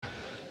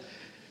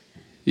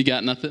You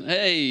got nothing?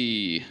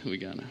 Hey, we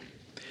got it.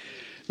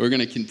 We're going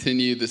to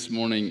continue this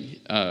morning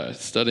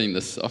studying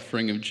the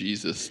suffering of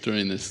Jesus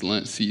during this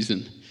Lent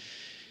season.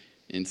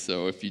 And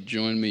so if you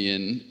join me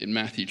in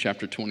Matthew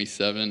chapter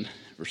 27,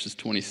 verses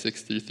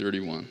 26 through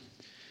 31.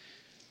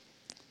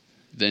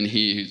 Then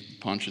he,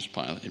 Pontius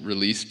Pilate,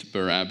 released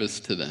Barabbas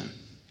to them.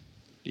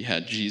 He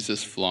had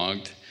Jesus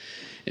flogged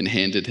and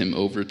handed him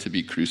over to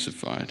be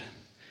crucified.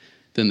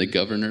 Then the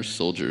governor's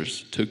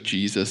soldiers took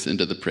Jesus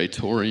into the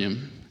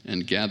praetorium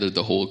and gathered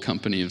the whole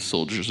company of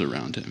soldiers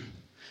around him.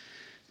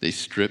 They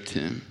stripped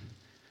him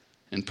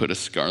and put a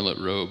scarlet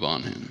robe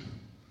on him,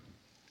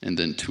 and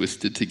then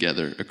twisted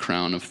together a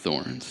crown of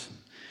thorns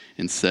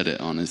and set it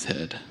on his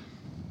head.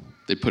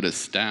 They put a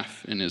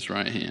staff in his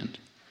right hand.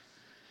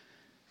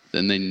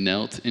 Then they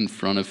knelt in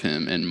front of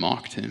him and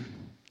mocked him.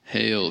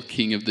 "Hail,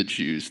 King of the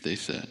Jews," they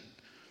said.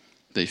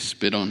 They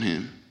spit on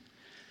him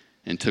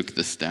and took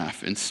the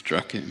staff and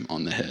struck him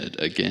on the head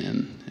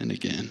again and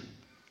again.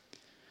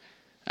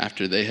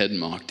 After they had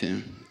mocked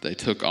him, they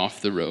took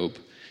off the robe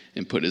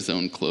and put his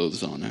own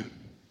clothes on him.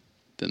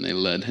 Then they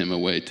led him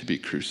away to be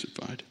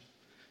crucified.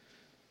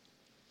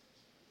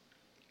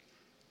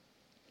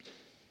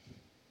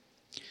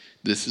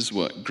 This is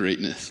what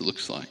greatness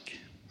looks like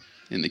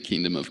in the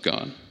kingdom of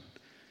God.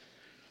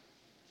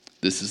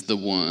 This is the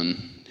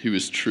one who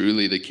is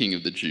truly the King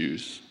of the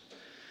Jews,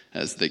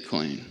 as they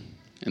claim,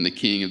 and the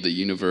King of the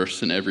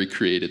universe and every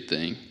created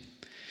thing.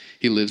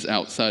 He lives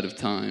outside of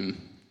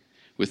time,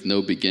 with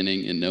no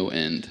beginning and no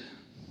end.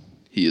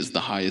 He is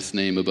the highest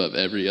name above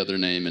every other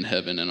name in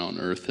heaven and on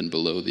earth and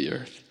below the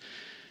earth.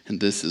 And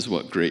this is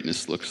what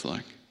greatness looks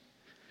like.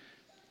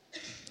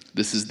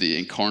 This is the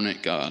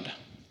incarnate God.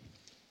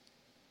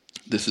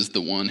 This is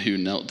the one who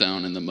knelt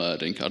down in the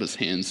mud and got his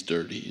hands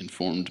dirty and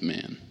formed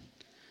man.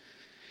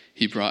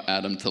 He brought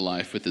Adam to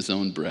life with his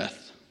own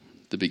breath.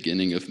 The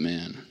beginning of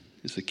man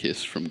is a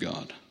kiss from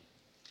God.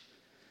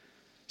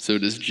 So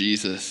does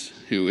Jesus,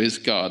 who is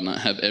God,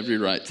 not have every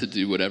right to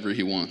do whatever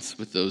he wants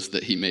with those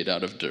that he made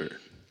out of dirt?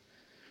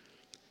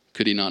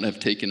 Could he not have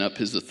taken up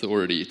his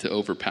authority to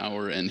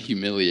overpower and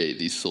humiliate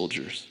these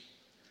soldiers?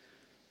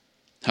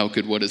 How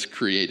could what is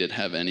created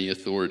have any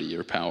authority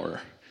or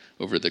power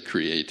over the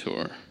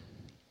Creator?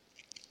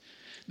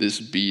 This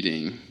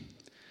beating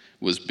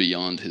was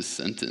beyond his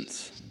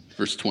sentence.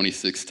 Verse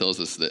 26 tells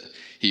us that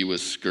he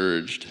was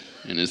scourged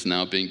and is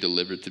now being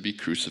delivered to be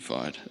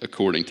crucified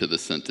according to the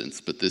sentence.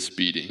 But this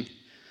beating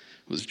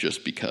was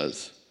just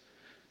because,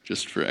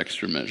 just for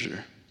extra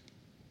measure.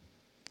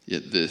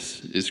 Yet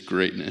this is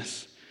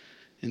greatness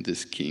in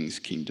this king's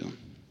kingdom,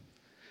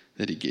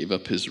 that he gave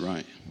up his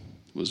right,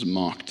 was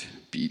mocked,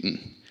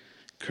 beaten,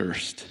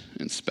 cursed,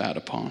 and spat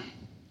upon.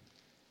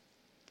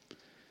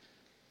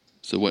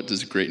 So what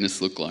does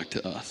greatness look like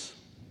to us?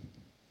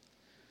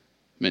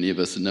 Many of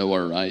us know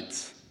our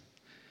rights.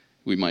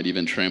 We might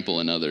even trample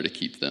another to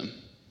keep them.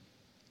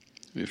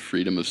 We have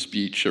freedom of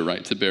speech, a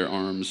right to bear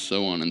arms,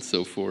 so on and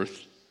so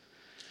forth.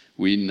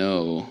 We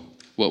know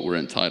what we're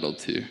entitled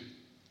to.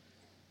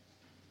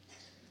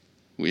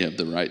 We have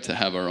the right to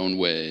have our own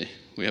way.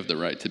 We have the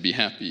right to be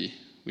happy.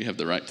 We have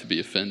the right to be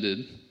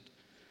offended.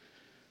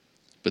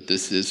 But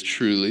this is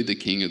truly the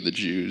King of the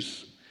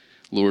Jews,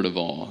 Lord of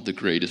all, the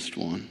greatest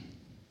one.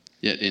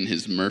 Yet in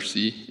his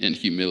mercy and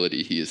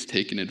humility, he is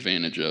taken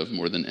advantage of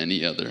more than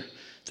any other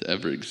to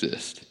ever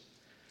exist.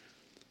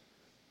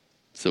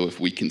 So if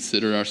we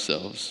consider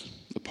ourselves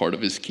a part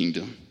of his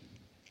kingdom,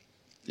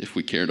 if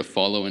we care to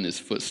follow in his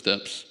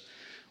footsteps,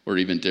 or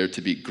even dare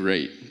to be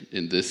great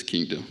in this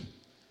kingdom,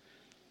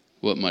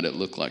 what might it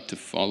look like to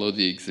follow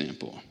the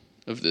example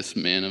of this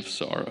man of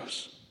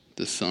sorrows,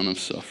 the son of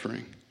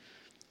suffering,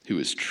 who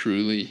is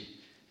truly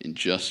and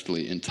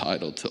justly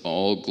entitled to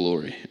all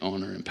glory,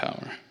 honor, and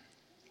power?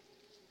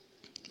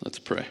 Let's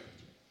pray.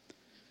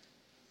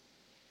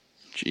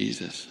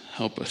 Jesus,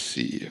 help us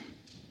see you.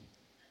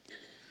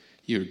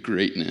 Your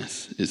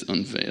greatness is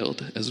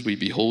unveiled as we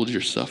behold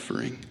your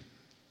suffering.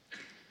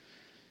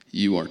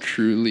 You are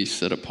truly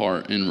set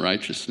apart in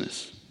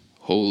righteousness,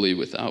 holy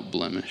without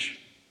blemish.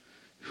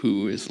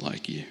 Who is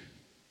like you?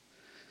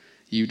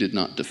 You did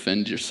not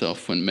defend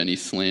yourself when many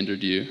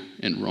slandered you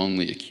and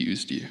wrongly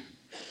accused you.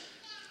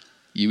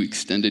 You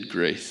extended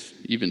grace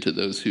even to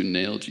those who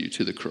nailed you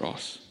to the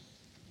cross.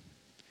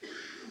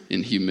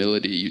 In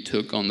humility, you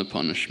took on the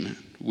punishment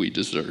we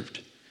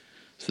deserved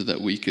so that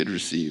we could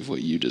receive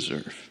what you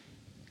deserve.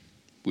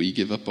 We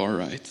give up our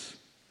rights.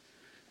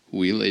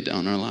 We lay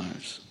down our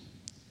lives.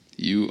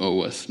 You owe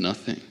us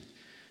nothing,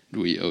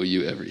 and we owe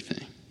you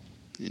everything.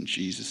 In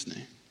Jesus'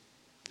 name,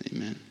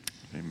 amen.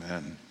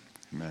 Amen.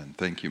 Amen.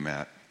 Thank you,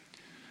 Matt.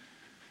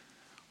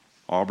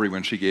 Aubrey,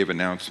 when she gave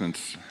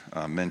announcements,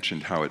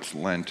 mentioned how it's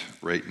Lent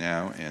right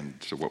now, and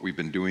so what we've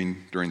been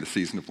doing during the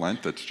season of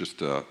Lent, that's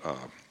just a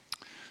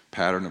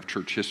pattern of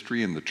church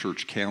history in the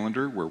church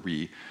calendar where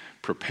we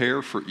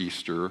prepare for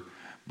Easter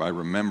by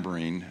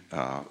remembering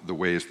the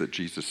ways that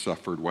Jesus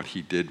suffered, what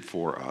he did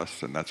for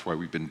us, and that's why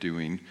we've been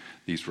doing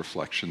these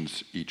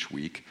reflections each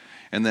week.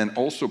 And then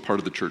also part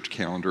of the church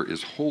calendar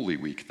is Holy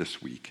Week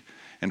this week.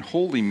 And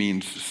holy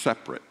means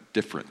separate,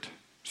 different,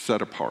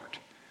 set apart.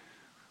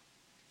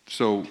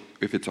 So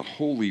if it's a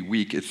holy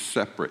week, it's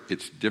separate,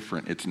 it's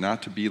different. It's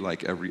not to be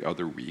like every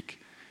other week.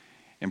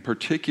 And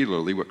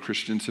particularly what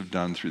Christians have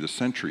done through the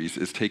centuries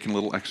is taken a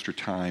little extra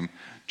time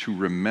to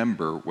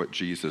remember what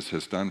Jesus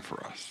has done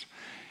for us.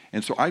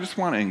 And so I just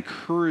want to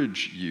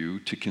encourage you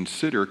to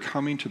consider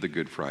coming to the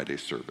Good Friday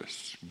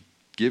service,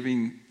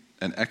 giving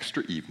an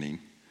extra evening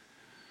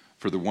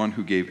for the one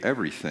who gave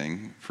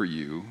everything for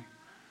you,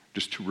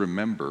 just to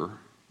remember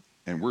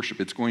and worship.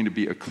 It's going to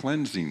be a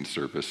cleansing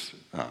service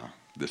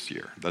this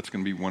year. That's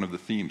going to be one of the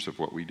themes of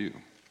what we do.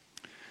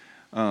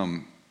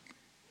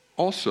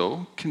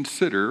 Also,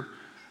 consider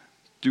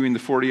doing the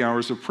 40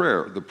 hours of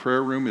prayer. The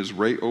prayer room is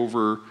right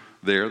over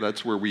there.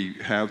 That's where we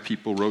have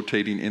people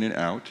rotating in and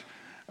out.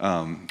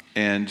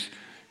 And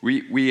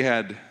we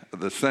had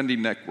the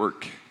Sending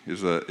Network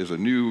is a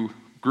new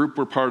group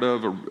we're part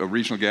of, a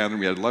regional gathering.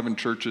 We had 11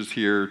 churches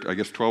here, I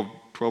guess 12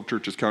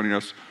 churches counting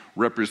us,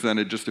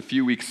 represented just a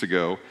few weeks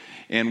ago.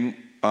 And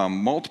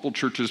multiple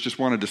churches just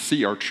wanted to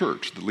see our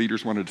church. The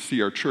leaders wanted to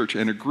see our church.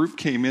 And a group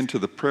came into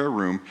the prayer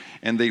room,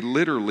 and they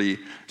literally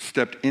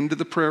stepped into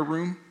the prayer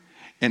room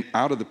and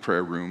out of the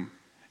prayer room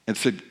and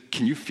said,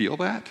 "Can you feel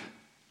that?"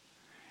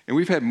 And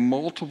we've had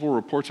multiple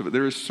reports of it.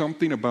 There is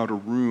something about a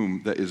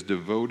room that is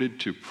devoted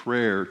to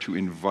prayer, to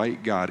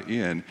invite God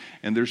in.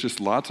 And there's just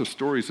lots of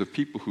stories of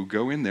people who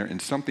go in there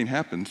and something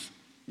happens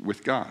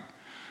with God.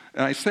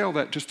 And I say all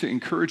that just to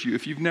encourage you.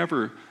 If you've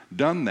never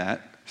done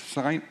that,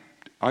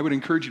 I would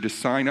encourage you to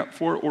sign up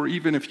for it. Or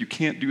even if you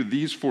can't do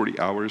these 40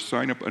 hours,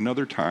 sign up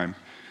another time.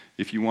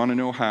 If you want to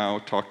know how,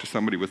 talk to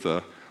somebody with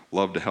a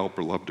love to help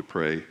or love to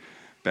pray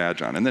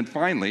badge on. And then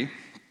finally,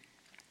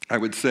 I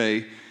would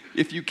say,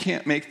 if you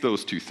can't make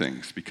those two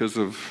things because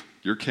of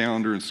your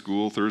calendar and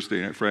school,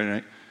 Thursday night, Friday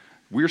night,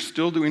 we're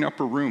still doing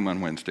upper room on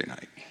Wednesday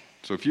night.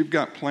 So if you've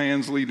got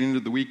plans leading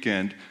into the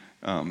weekend,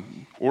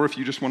 or if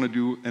you just want to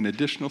do an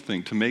additional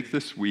thing to make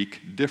this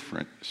week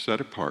different, set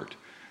apart,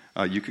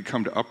 you could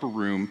come to upper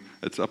room.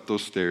 It's up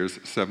those stairs,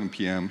 7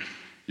 p.m.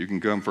 You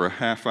can come for a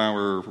half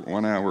hour,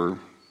 1 hour.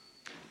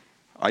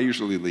 I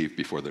usually leave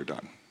before they're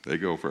done. They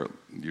go for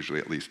usually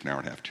at least an hour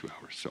and a half, 2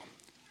 hours. So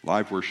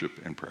live worship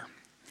and prayer.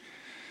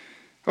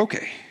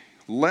 Okay,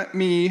 let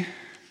me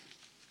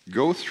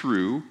go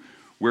through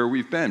where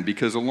we've been,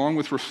 because along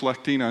with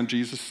reflecting on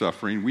Jesus'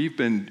 suffering, we've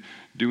been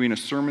doing a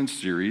sermon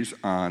series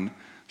on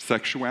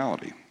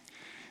sexuality.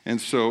 And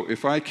so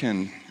if I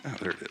can,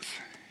 there it is.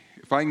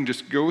 If I can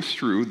just go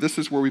through, this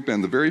is where we've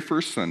been. The very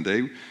first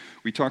Sunday,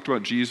 we talked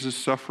about Jesus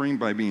suffering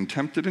by being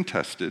tempted and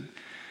tested,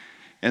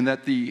 and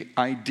that the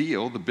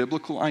ideal, the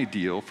biblical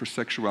ideal for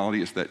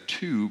sexuality is that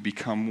two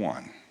become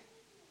one.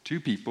 Two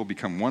people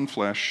become one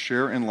flesh,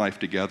 share in life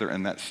together,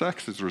 and that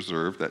sex is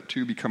reserved, that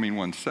two becoming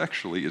one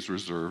sexually is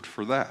reserved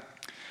for that.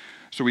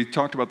 So we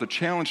talked about the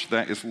challenge to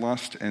that is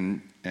lust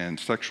and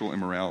sexual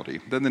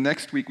immorality. Then the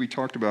next week we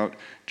talked about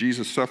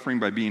Jesus suffering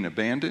by being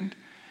abandoned,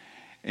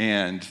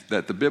 and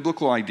that the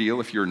biblical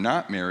ideal, if you're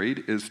not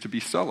married, is to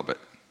be celibate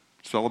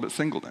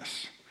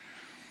singleness.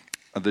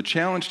 The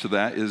challenge to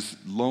that is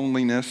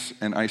loneliness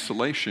and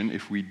isolation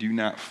if we do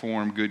not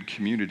form good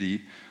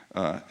community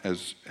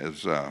as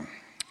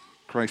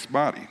Christ's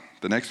body.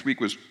 The next week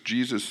was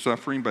Jesus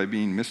suffering by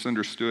being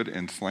misunderstood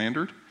and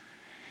slandered.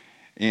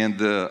 And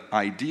the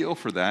ideal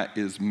for that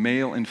is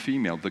male and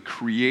female. The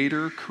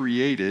Creator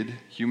created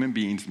human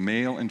beings,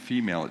 male and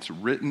female. It's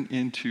written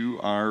into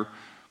our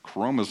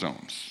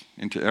chromosomes,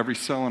 into every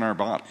cell in our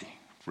body.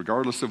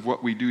 Regardless of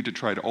what we do to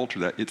try to alter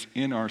that, it's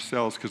in our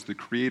cells because the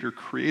Creator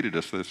created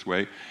us this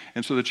way.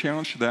 And so the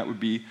challenge to that would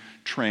be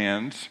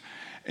trans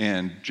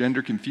and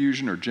gender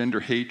confusion or gender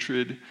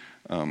hatred,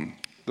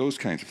 those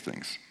kinds of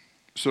things.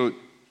 So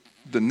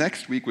the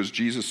next week was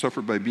Jesus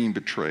suffered by being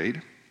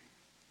betrayed.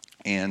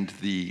 And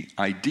the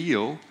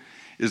ideal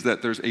is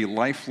that there's a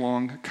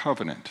lifelong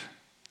covenant,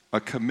 a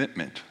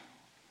commitment.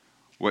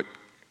 What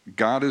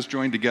God has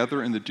joined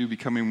together and the two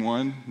becoming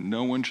one,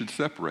 no one should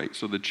separate.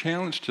 So the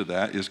challenge to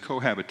that is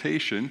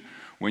cohabitation,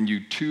 when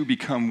you two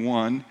become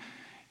one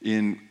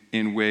in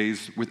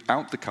ways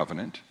without the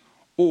covenant,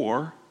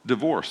 or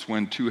divorce,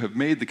 when two have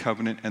made the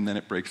covenant and then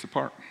it breaks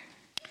apart.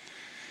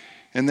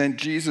 And then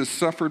Jesus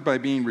suffered by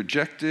being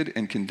rejected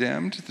and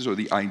condemned. So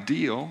the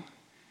ideal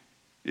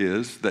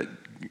is that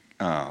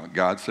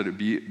God said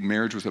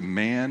marriage was a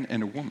man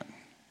and a woman.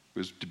 It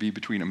was to be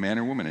between a man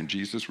and a woman, and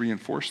Jesus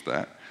reinforced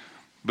that.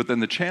 But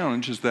then the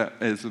challenge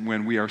is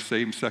when we are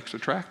same-sex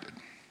attracted.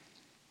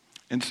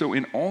 And so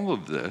in all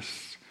of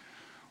this,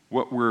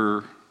 what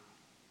we're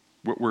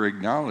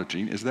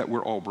acknowledging is that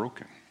we're all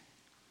broken.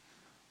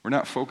 We're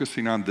not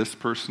focusing on this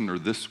person or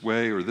this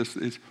way or this.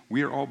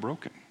 We are all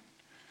broken.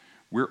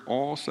 We're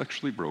all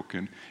sexually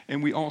broken,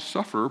 and we all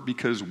suffer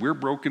because we're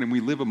broken and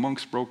we live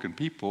amongst broken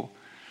people.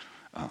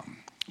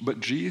 But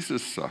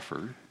Jesus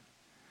suffered,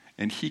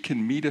 and he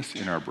can meet us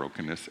in our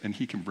brokenness, and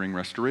he can bring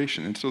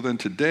restoration. And so then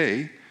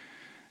today,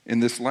 in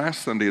this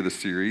last Sunday of the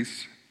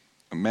series,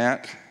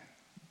 Matt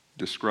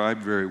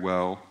described very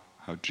well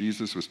how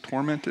Jesus was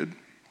tormented.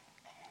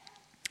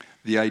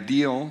 The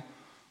ideal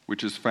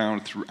which is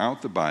found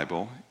throughout the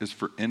Bible, is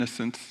for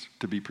innocence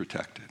to be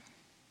protected.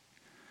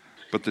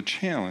 But the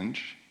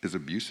challenge is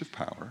abuse of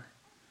power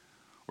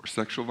or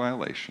sexual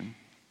violation,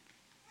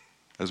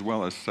 as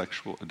well as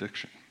sexual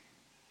addiction.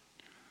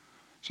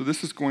 So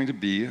this is going to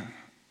be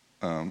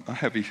a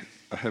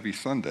heavy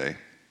Sunday.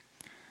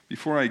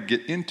 Before I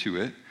get into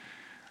it,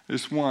 I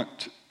just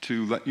want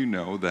to let you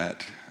know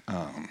that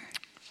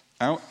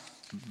out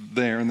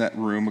there in that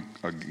room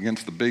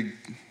against the big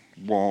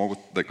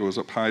wall that goes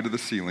up high to the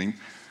ceiling,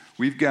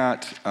 we've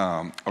got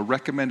a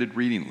recommended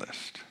reading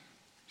list.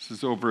 This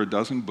is over a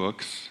dozen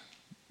books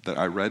that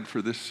I read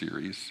for this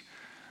series.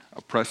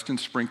 Preston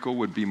Sprinkle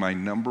would be my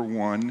number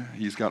one.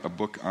 He's got a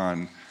book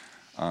on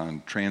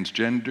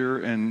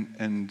transgender,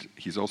 and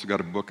he's also got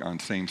a book on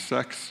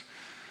same-sex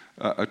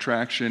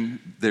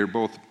attraction. They're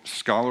both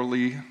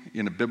scholarly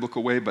in a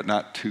biblical way, but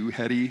not too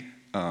heady,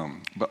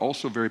 but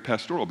also very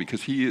pastoral,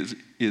 because he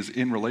is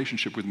in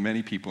relationship with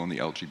many people in the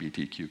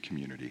LGBTQ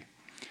community.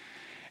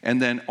 And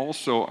then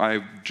also,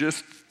 I've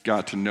just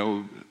got to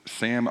know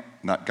Sam,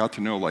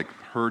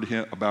 heard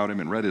about him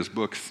and read his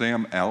book.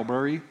 Sam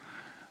Albury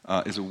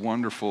is a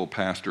wonderful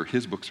pastor.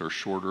 His books are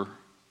shorter,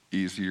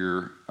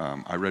 easier.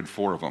 I read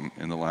 4 of them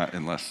in the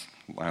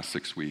last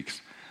 6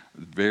 weeks.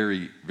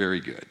 Very,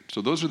 very good.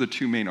 So those are the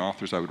 2 main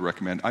authors I would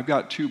recommend. I've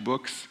got 2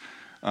 books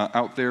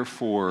out there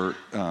for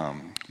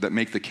that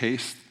make the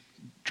case,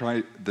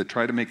 try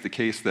to make the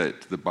case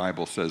that the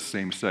Bible says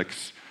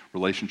same-sex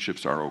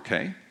relationships are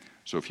okay.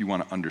 So if you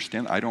want to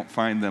understand, I don't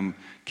find them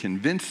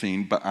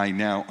convincing, but I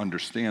now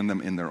understand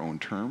them in their own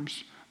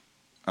terms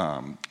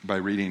by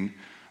reading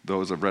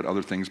those. I've read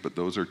other things, but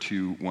those are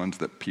 2 ones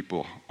that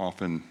people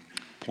often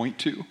point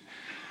to.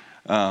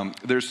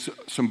 There's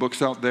some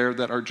books out there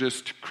that are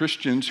just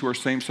Christians who are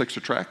same-sex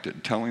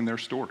attracted, telling their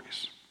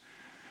stories.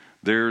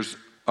 There's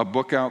a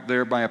book out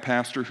there by a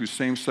pastor who's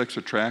same-sex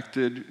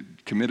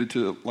attracted, committed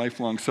to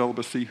lifelong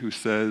celibacy, who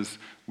says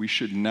we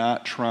should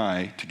not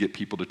try to get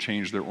people to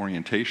change their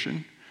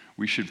orientation.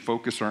 We should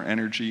focus our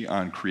energy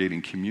on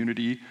creating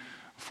community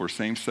for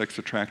same-sex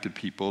attracted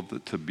people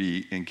to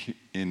be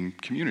in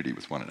community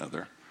with one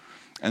another.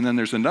 And then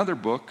there's another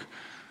book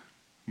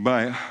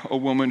by a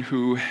woman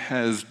who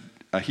has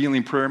a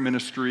healing prayer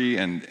ministry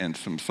and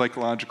some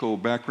psychological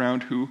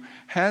background, who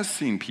has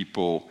seen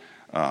people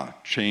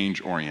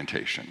change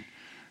orientation,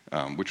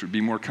 which would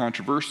be more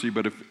controversial,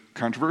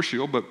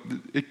 but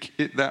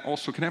that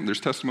also can happen.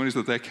 There's testimonies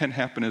that can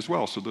happen as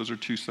well. So those are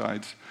 2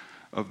 sides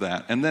of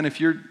that. And then if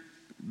you're,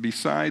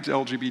 besides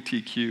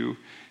LGBTQ,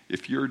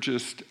 if you're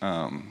just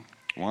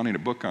wanting a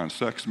book on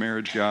sex,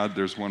 marriage, God,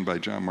 there's one by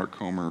John Mark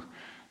Comer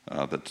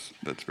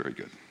that's very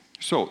good.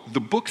 So the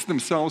books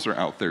themselves are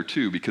out there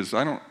too, because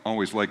I don't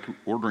always like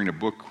ordering a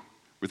book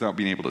without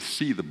being able to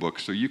see the book,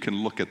 so you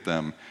can look at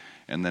them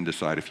and then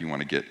decide if you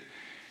want to get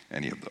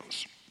any of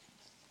those.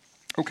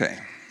 Okay,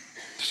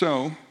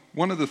 so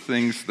one of the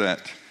things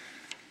that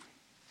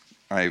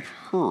I've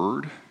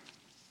heard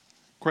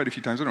quite a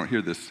few times, I don't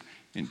hear this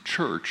in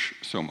church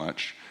so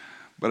much,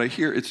 but I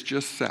hear it's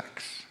just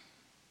sex.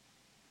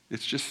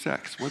 It's just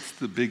sex. What's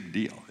the big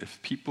deal?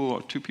 If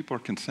 2 people are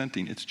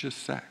consenting, it's just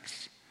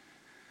sex.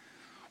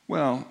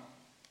 Well,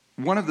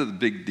 one of the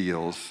big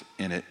deals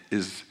in it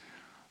is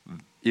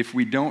if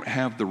we don't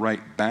have the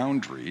right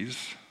boundaries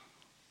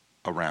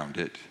around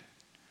it,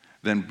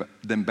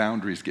 then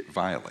boundaries get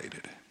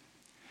violated.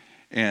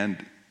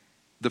 And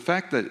the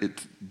fact that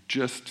it's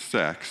just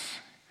sex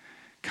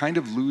kind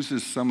of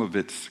loses some of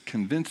its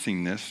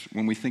convincingness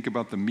when we think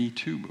about the Me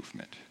Too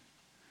movement.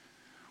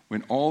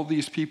 When all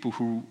these people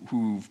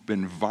who've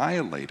been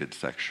violated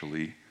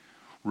sexually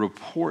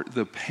report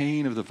the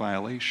pain of the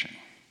violation.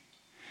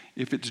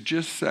 If it's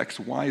just sex,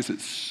 why is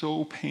it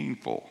so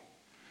painful?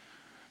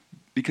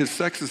 Because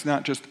sex is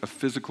not just a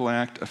physical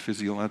act, a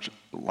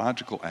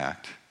physiological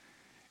act.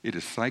 It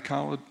affects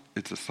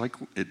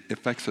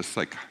us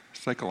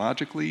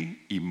psychologically,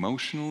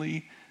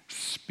 emotionally,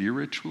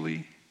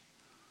 spiritually.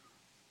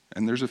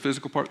 And there's a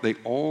physical part. They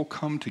all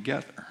come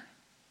together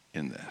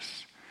in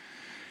this.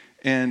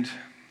 And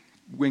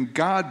when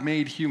God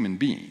made human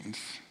beings,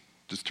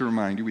 just to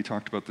remind you, we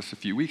talked about this a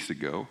few weeks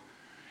ago,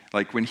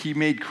 like when he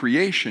made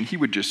creation, he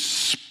would just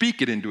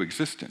speak it into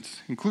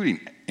existence, including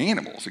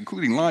animals,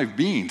 including live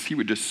beings. He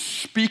would just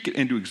speak it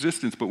into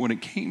existence. But when it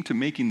came to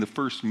making the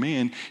first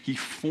man, he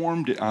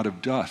formed it out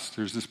of dust.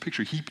 There's this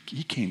picture.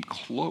 He came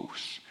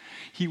close.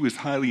 He was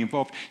highly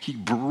involved. He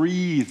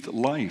breathed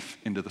life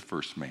into the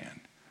first man.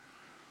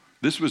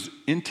 This was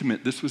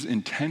intimate. This was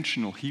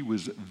intentional. He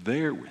was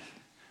there with.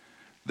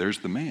 There's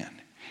the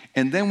man.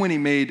 And then when he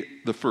made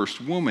the first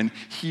woman,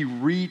 he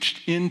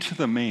reached into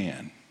the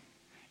man,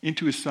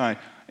 into his side,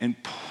 and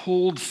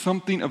pulled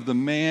something of the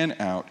man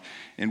out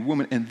and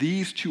woman. And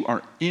these 2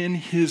 are in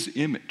his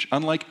image,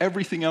 unlike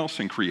everything else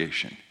in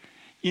creation,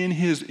 in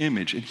his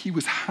image. And he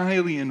was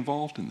highly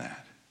involved in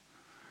that.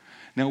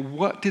 Now,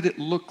 what did it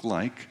look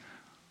like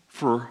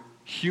for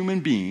human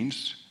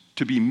beings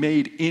to be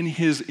made in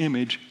his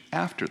image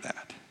after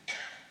that?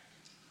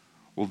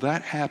 Well,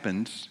 that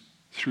happens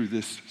through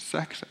this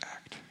sex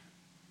act.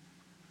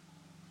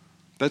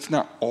 That's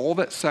not all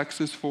that sex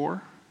is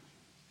for.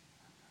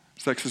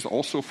 Sex is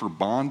also for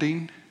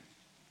bonding.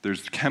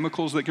 There's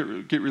chemicals that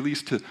get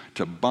released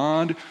to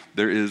bond.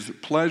 There is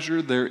pleasure.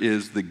 There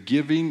is the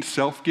giving,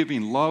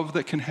 self-giving love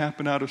that can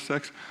happen out of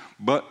sex.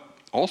 But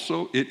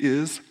also, it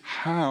is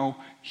how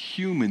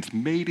humans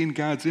made in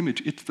God's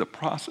image, it's the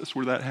process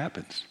where that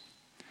happens.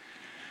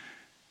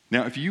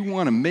 Now, if you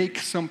want to make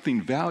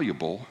something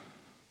valuable,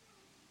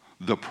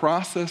 the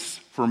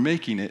process for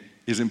making it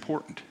is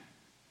important.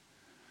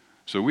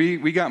 So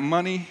we got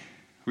money,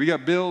 we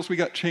got bills, we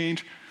got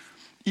change.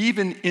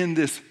 Even in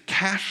this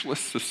cashless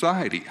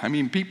society, I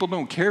mean, people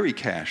don't carry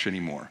cash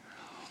anymore.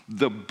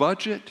 The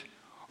budget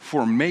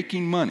for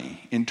making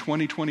money in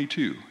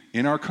 2022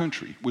 in our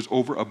country was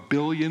over $1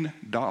 billion.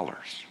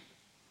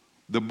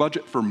 The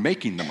budget for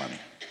making the money.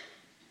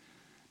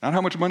 Not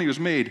how much money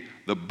was made,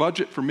 the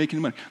budget for making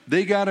the money.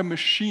 They got a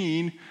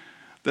machine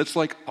that's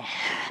like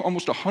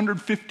almost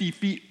 150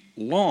 feet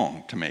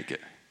long to make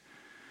it.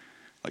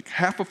 Like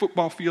half a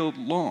football field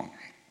long.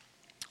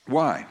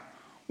 Why?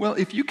 Well,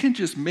 if you can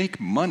just make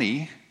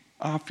money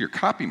off your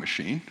copy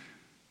machine,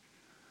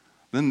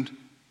 then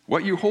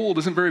what you hold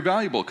isn't very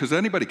valuable because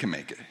anybody can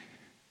make it.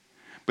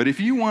 But if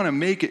you want to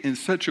make it in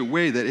such a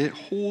way that it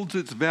holds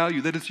its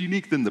value, that it's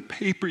unique, then the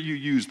paper you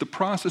use, the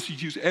process you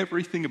use,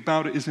 everything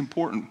about it is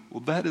important.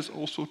 Well, that is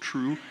also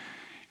true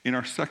in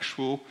our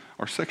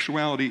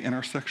sexuality and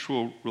our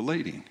sexual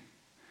relating.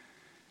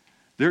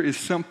 There is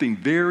something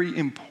very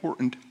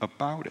important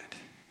about it.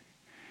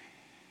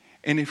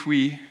 And if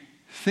we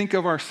think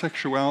of our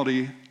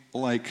sexuality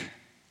like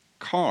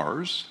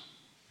cars,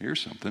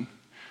 here's something.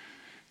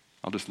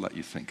 I'll just let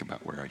you think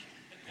about where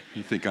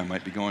you think I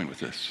might be going with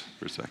this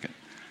for a second.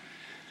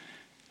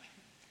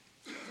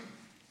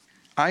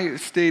 I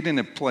stayed in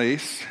a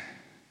place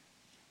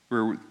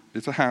where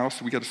it's a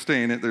house, we got to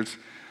stay in it. There's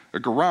a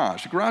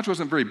garage. The garage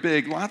wasn't very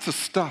big, lots of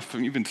stuff,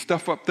 and even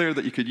stuff up there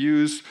that you could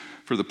use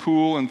for the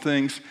pool and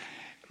things.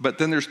 But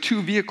then there's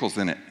 2 vehicles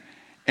in it.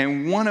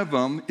 And one of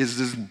them is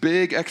this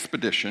big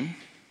Expedition,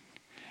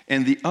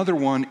 and the other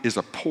one is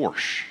a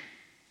Porsche.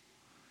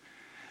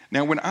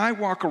 Now, when I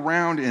walk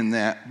around in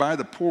that, by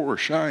the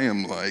Porsche, I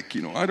am like,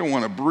 I don't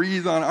want to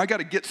breathe on it. I got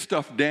to get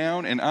stuff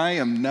down, and I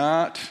am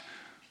not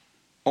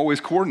always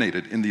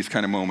coordinated in these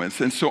kind of moments.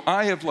 And so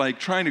I have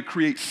trying to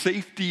create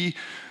safety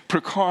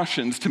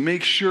precautions to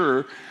make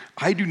sure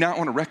I do not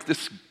want to wreck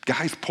this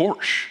guy's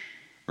Porsche,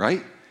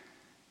 right?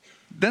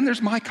 Then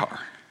there's my car.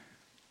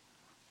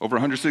 Over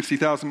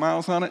 160,000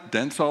 miles on it,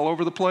 dents all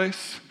over the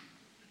place.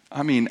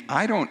 I mean,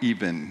 I don't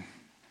even,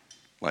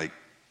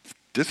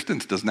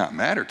 distance does not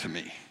matter to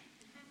me.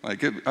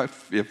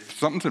 If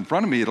something's in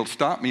front of me, it'll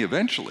stop me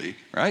eventually,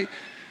 right?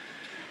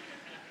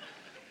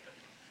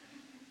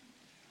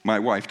 My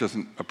wife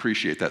doesn't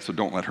appreciate that, so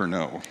don't let her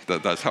know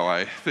that that's how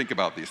I think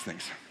about these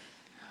things.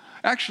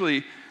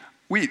 Actually,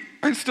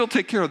 I still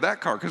take care of that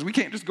car because we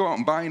can't just go out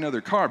and buy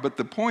another car. But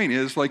the point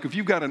is, if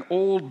you've got an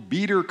old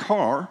beater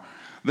car,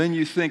 then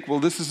you think,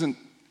 well,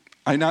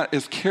 I'm not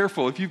as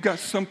careful. If you've got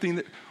something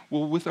that,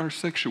 with our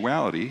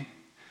sexuality,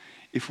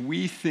 if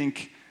we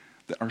think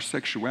that our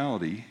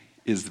sexuality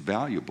is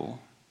valuable,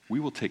 we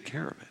will take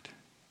care of it.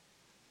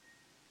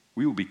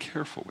 We will be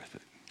careful with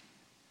it.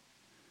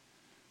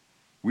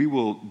 We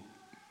will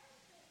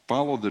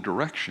follow the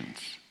directions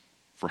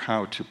for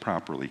how to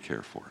properly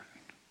care for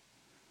it.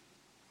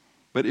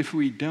 But if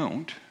we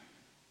don't,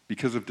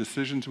 because of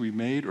decisions we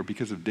made or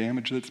because of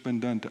damage that's been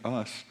done to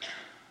us,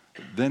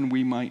 then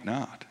we might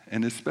not.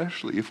 And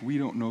especially if we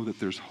don't know that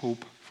there's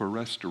hope for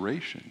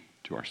restoration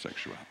to our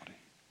sexuality.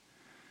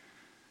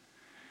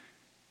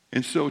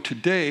 And so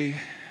today,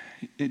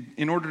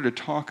 in order to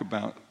talk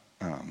about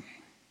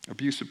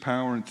abuse of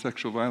power and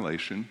sexual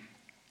violation,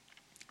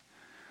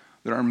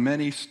 there are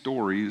many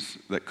stories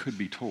that could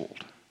be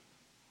told.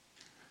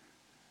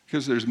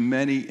 Because there's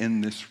many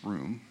in this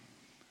room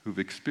who've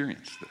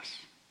experienced this.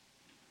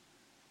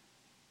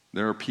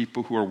 There are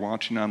people who are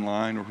watching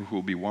online or who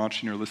will be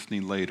watching or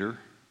listening later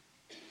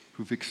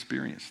who've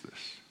experienced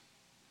this.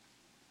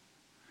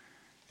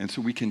 And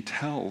so we can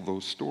tell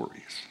those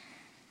stories.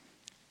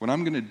 What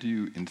I'm going to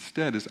do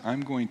instead is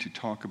I'm going to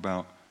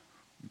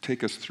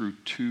take us through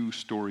 2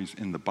 stories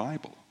in the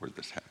Bible where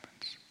this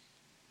happens.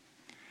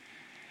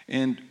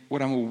 And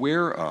what I'm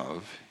aware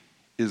of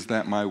is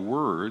that my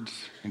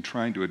words in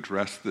trying to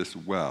address this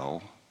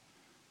well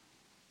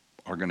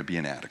are going to be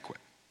inadequate.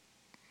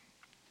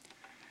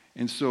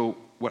 And so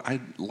what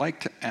I'd like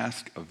to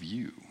ask of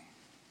you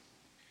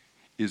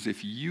is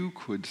if you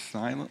could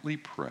silently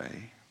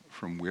pray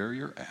from where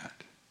you're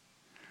at,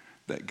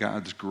 that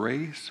God's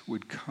grace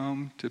would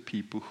come to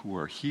people who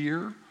are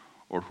here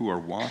or who are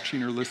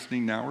watching or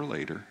listening now or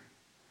later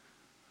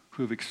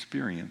who have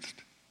experienced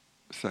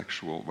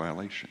sexual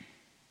violation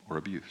or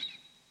abuse.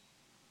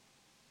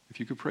 If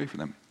you could pray for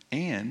them.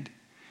 And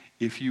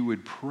if you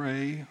would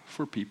pray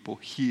for people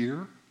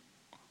here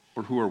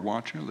or who are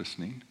watching or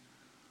listening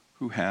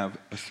who have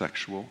a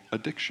sexual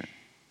addiction.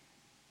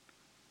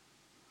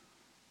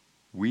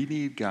 We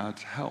need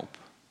God's help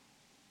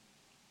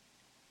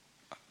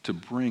to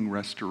bring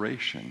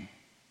restoration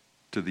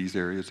to these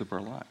areas of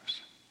our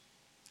lives.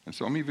 And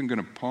so I'm even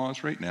going to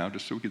pause right now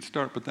just so we can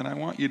start, but then I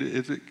want you to,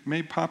 as it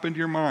may pop into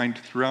your mind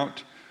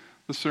throughout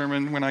the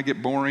sermon when I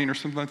get boring or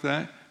something like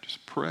that,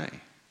 just pray.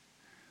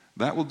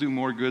 That will do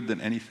more good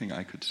than anything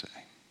I could say.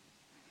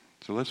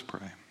 So let's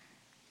pray.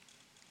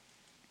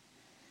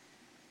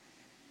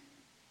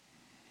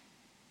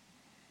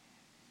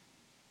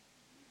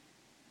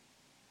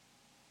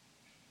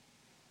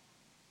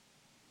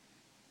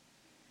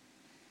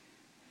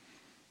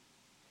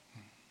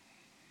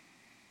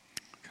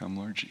 Come,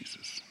 Lord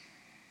Jesus.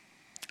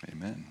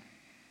 Amen.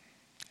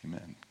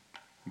 Amen.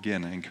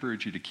 Again, I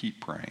encourage you to keep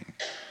praying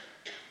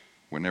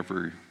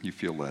whenever you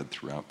feel led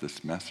throughout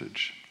this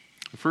message.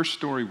 The first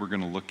story we're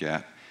going to look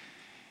at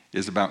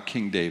is about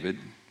King David.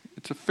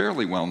 It's a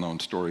fairly well-known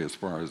story as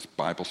far as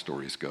Bible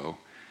stories go.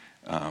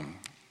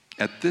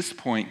 At this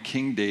point,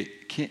 King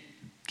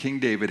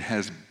David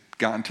has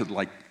gotten to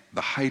like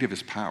the height of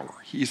his power.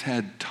 He's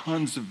had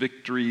tons of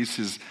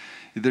victories.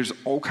 There's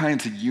all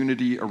kinds of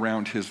unity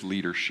around his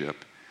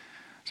leadership.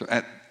 So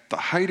at the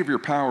height of your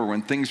power,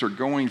 when things are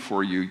going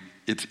for you,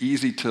 it's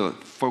easy to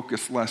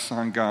focus less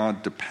on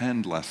God,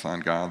 depend less on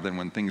God than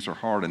when things are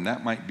hard, and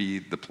that might be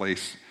the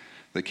place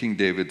that King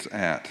David's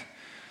at.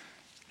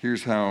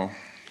 Here's how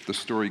the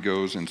story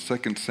goes in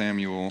 2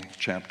 Samuel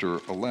chapter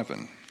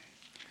 11.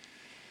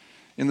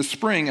 In the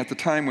spring, at the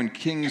time when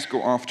kings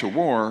go off to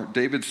war,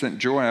 David sent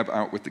Joab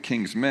out with the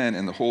king's men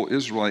and the whole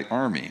Israelite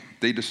army.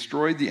 They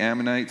destroyed the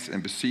Ammonites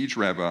and besieged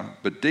Rabbah,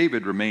 but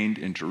David remained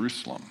in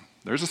Jerusalem.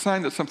 There's a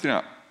sign that something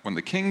up. When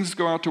the kings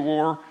go out to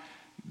war,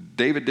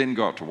 David didn't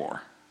go out to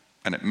war,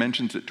 and it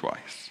mentions it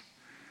twice.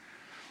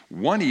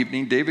 One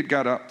evening, David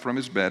got up from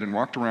his bed and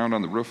walked around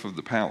on the roof of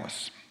the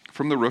palace.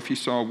 From the roof, he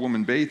saw a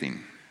woman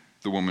bathing.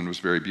 The woman was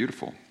very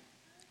beautiful,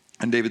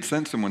 and David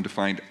sent someone to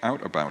find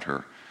out about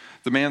her.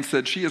 The man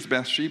said, "She is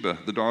Bathsheba,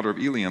 the daughter of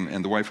Eliam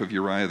and the wife of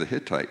Uriah the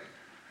Hittite."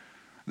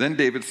 Then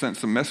David sent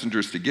some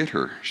messengers to get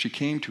her. She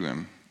came to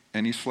him,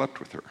 and he slept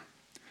with her.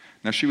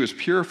 Now she was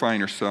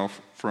purifying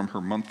herself from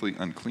her monthly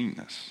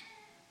uncleanness.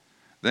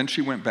 Then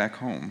she went back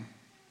home.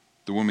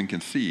 The woman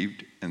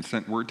conceived and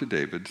sent word to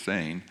David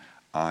saying,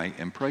 "I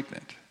am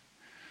pregnant."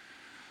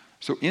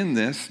 So in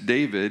this,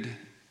 David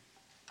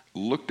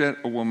looked at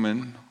a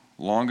woman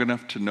long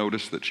enough to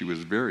notice that she was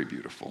very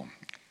beautiful.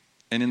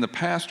 And in the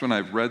past, when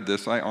I've read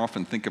this, I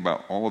often think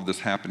about all of this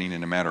happening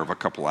in a matter of a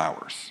couple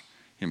hours.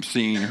 Him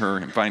seeing her,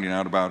 him finding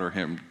out about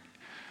her,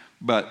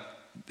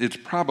 But it's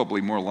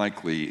probably more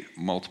likely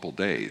multiple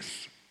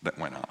days that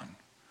went on,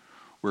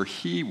 where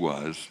he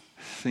was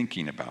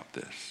thinking about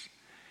this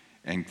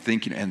and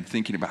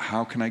thinking about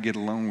how can I get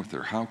alone with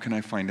her? How can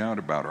I find out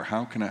about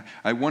her?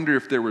 I wonder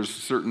if there was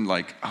certain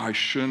I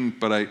shouldn't,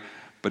 but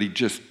he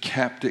just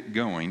kept it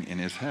going in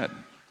his head.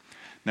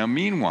 Now,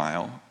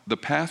 meanwhile, the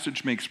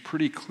passage makes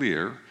pretty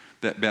clear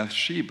that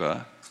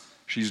Bathsheba,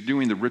 she's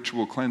doing the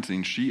ritual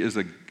cleansing. She is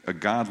a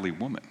godly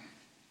woman.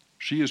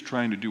 She is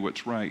trying to do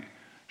what's right.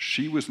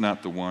 She was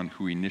not the one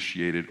who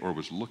initiated or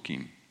was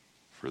looking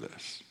for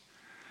this.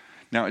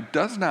 Now, it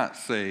does not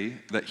say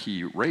that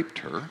he raped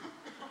her,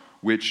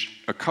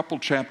 which a couple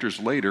chapters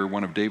later,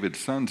 one of David's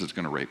sons is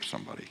going to rape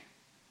somebody.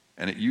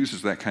 And it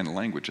uses that kind of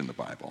language in the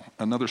Bible.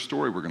 Another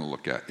story we're going to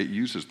look at, it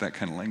uses that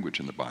kind of language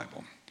in the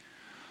Bible.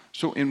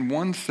 So in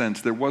one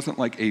sense, there wasn't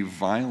like a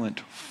violent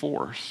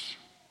force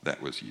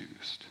that was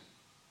used.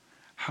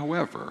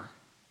 However,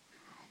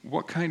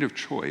 what kind of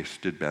choice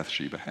did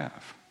Bathsheba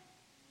have?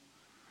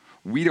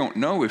 We don't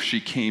know if she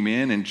came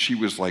in and she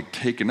was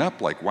taken up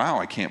wow,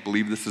 I can't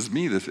believe this is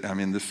me.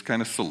 This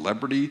kind of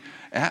celebrity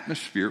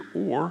atmosphere,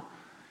 or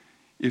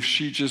if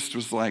she just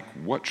was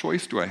what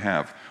choice do I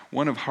have?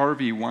 One of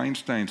Harvey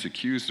Weinstein's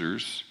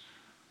accusers,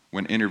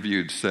 when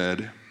interviewed,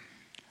 said,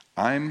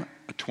 "I'm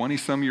a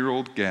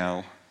 20-some-year-old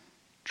gal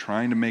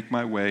trying to make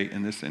my way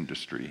in this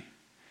industry.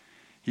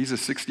 He's a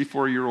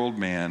 64-year-old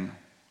man,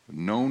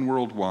 known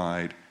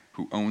worldwide,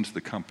 who owns the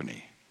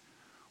company.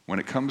 When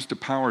it comes to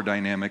power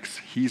dynamics,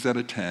 he's at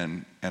a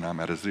 10 and I'm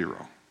at a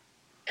 0.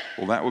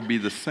 Well, that would be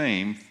the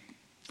same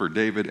for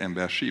David and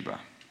Bathsheba.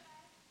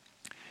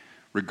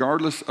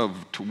 Regardless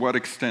of to what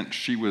extent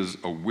she was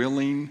a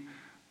willing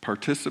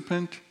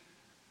participant,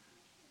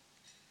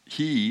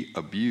 he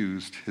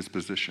abused his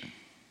position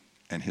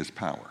and his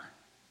power.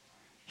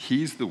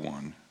 He's the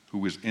one who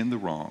was in the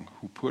wrong,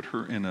 who put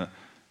her in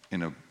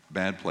a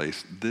bad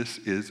place. This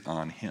is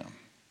on him.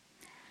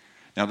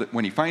 Now,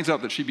 when he finds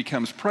out that she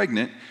becomes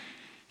pregnant,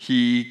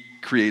 he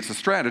creates a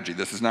strategy.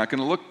 This is not going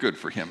to look good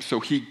for him. So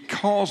he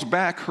calls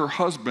back her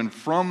husband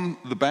from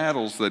the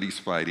battles that he's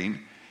fighting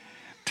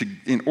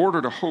in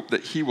order to hope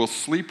that he will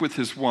sleep with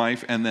his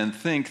wife and then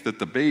think that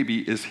the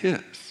baby is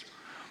his.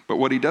 But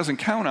what he doesn't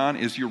count on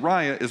is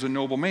Uriah is a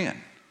noble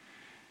man.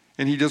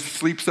 And he just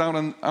sleeps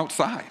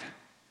outside.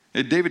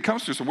 And David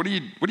comes to her and says,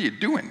 what are you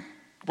doing?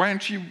 Why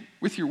aren't you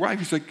with your wife?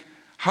 He's like,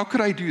 how could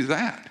I do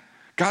that?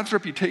 God's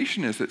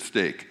reputation is at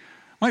stake.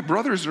 My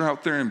brothers are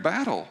out there in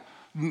battle.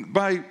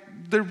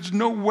 There's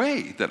no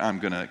way that I'm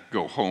going to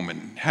go home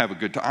and have a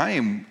good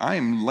time. I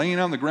am laying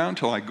on the ground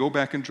till I go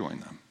back and join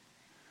them.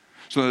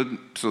 So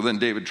then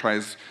David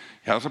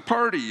has a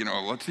party,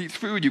 let's eat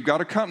food. You've got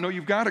to come. No,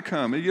 you've got to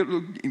come.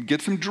 He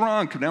gets him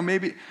drunk. Now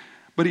maybe,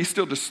 but he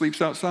still just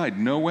sleeps outside.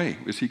 No way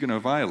is he going to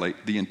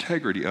violate the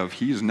integrity of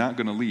he is not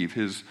going to leave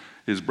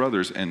his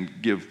brothers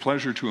and give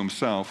pleasure to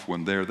himself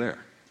when they're there.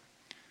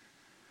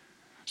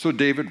 So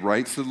David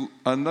writes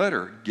a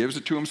letter, gives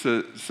it to him,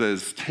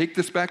 says, take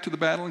this back to the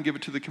battle and give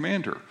it to the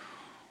commander.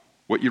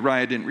 What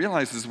Uriah didn't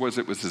realize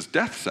it was his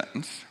death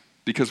sentence,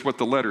 because what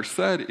the letter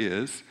said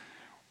is,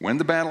 when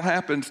the battle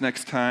happens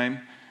next time,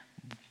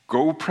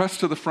 go press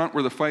to the front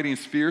where the fighting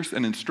is fierce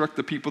and instruct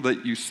the people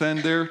that you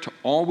send there to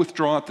all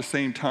withdraw at the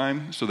same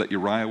time so that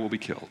Uriah will be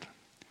killed.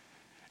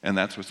 And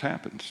that's what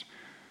happens.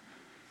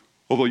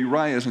 Although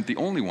Uriah isn't the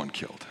only one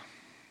killed.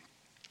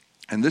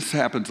 And this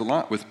happens a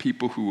lot with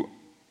people who,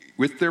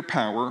 with their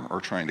power,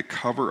 are trying to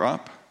cover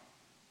up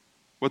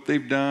what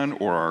they've done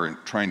or are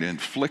trying to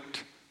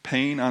inflict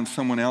pain on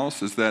someone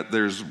else, is that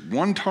there's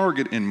one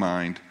target in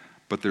mind,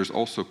 but there's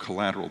also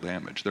collateral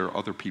damage. There are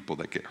other people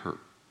that get hurt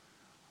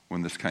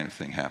when this kind of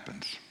thing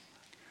happens.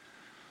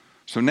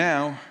 So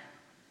now,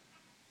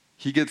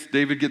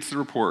 David gets the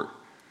report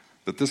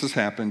that this has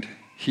happened.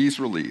 He's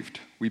relieved.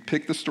 We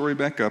pick the story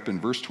back up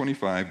in verse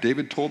 25.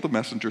 David told the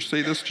messenger,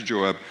 say this to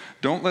Joab,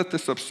 don't let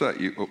this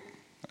upset you.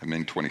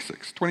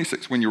 26.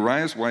 26. When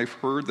Uriah's wife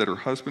heard that her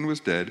husband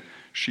was dead,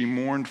 she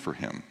mourned for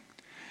him.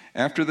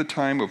 After the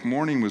time of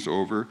mourning was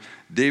over,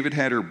 David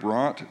had her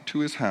brought to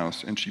his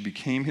house, and she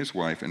became his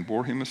wife and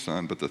bore him a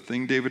son, but the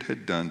thing David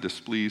had done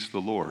displeased the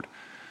Lord.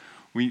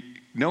 We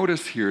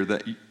notice here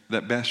that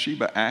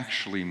Bathsheba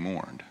actually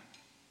mourned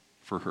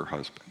for her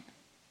husband.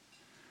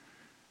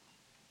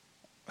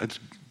 It's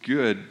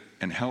good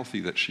and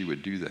healthy that she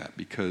would do that,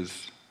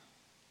 because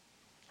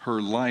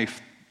her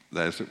life,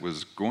 as it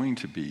was going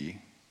to be,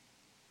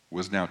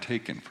 was now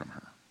taken from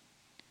her.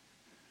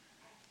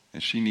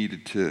 And she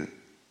needed to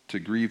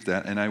grieve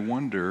that. And I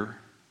wonder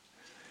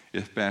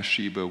if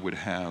Bathsheba would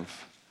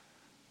have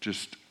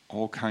just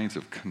all kinds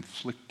of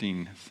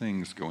conflicting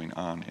things going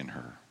on in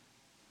her.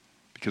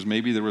 Because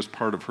maybe there was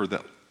part of her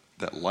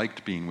that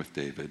liked being with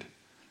David,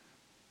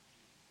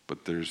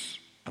 but there's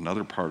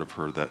another part of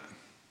her that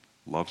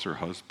loves her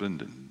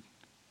husband and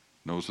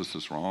knows this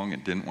is wrong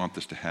and didn't want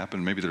this to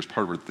happen. Maybe there's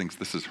part of her that thinks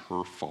this is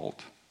her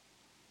fault.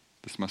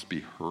 This must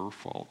be her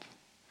fault.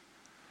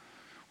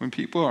 When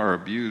people are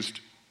abused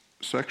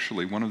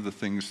sexually, one of the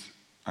things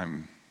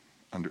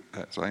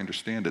as I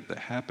understand it, that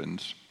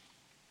happens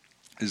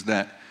is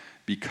that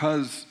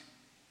because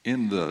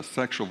in the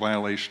sexual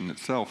violation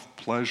itself,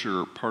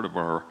 part of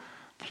our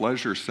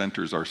pleasure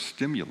centers are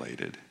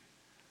stimulated,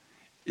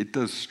 it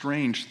does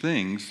strange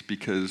things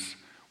because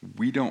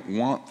we don't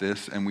want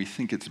this and we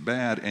think it's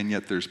bad, and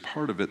yet there's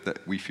part of it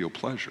that we feel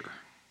pleasure.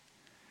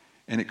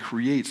 And it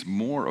creates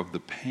more of the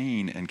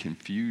pain and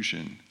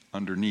confusion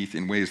underneath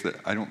in ways that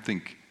I don't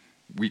think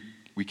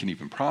we can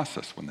even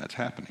process when that's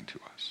happening to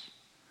us.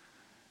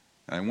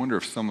 And I wonder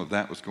if some of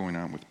that was going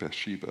on with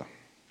Bathsheba.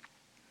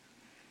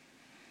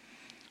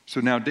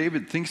 So now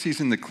David thinks he's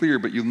in the clear,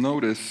 but you'll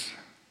notice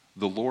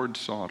the Lord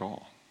saw it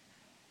all.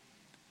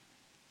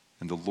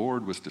 And the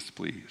Lord was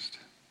displeased.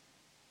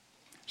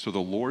 So the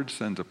Lord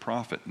sends a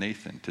prophet,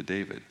 Nathan, to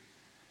David.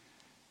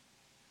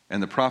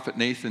 And the prophet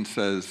Nathan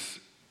says,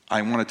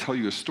 I want to tell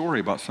you a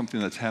story about something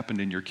that's happened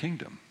in your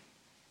kingdom.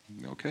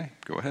 Okay,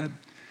 go ahead.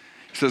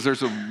 He says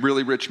there's a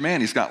really rich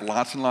man. He's got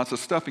lots and lots of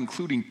stuff,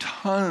 including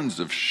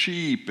tons of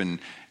sheep and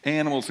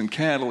animals and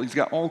cattle. He's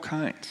got all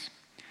kinds.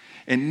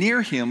 And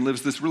near him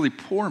lives this really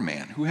poor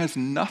man who has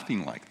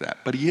nothing like that.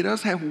 But he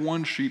does have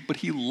one sheep, but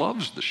he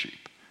loves the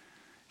sheep.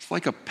 It's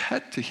like a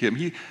pet to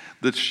him.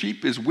 The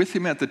sheep is with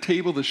him at the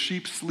table. The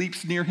sheep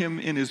sleeps near him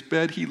in his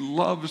bed. He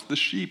loves the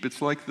sheep.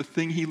 It's like the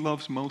thing he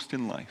loves most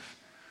in life.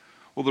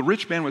 Well, the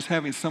rich man was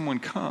having someone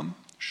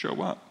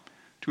show up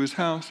to his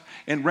house,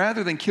 and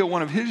rather than kill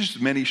one of his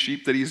many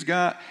sheep that he's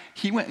got,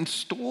 he went and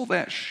stole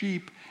that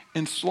sheep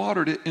and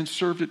slaughtered it and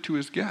served it to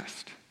his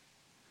guest.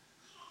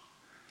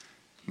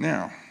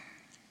 Now,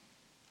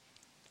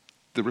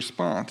 the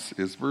response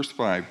is verse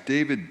 5.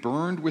 David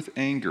burned with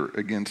anger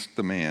against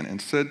the man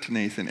and said to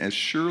Nathan, as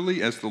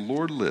surely as the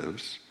Lord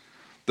lives,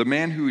 the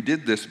man who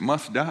did this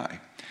must die.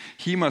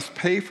 He must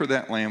pay for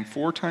that lamb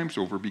 4 times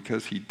over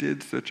because he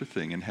did such a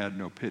thing and had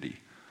no pity.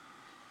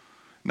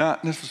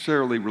 Not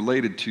necessarily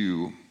related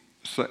to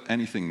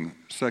anything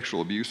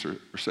sexual abuse or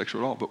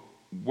sexual at all, but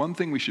one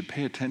thing we should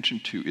pay attention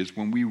to is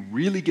when we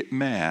really get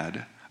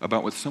mad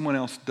about what someone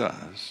else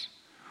does,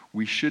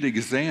 we should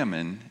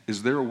examine,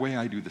 is there a way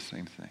I do the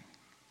same thing?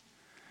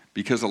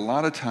 Because a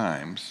lot of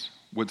times,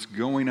 what's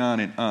going on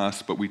in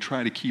us, but we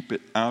try to keep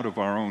it out of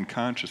our own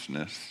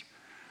consciousness,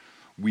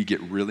 we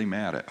get really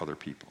mad at other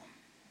people.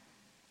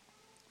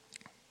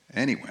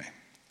 Anyway,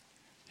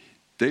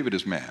 David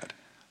is mad.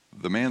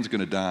 The man's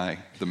going to die.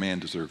 The man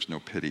deserves no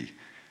pity.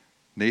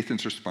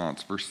 Nathan's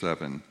response, verse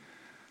 7,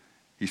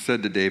 he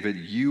said to David,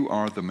 you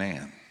are the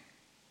man.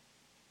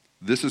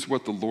 This is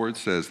what the Lord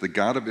says. The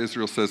God of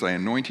Israel says, I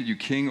anointed you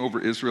king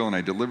over Israel, and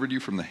I delivered you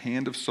from the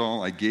hand of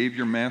Saul. I gave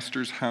your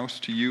master's house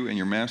to you and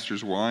your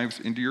master's wives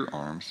into your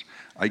arms.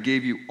 I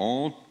gave you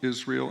all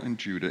Israel and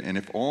Judah, and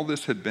if all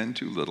this had been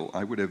too little,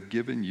 I would have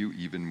given you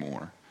even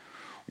more.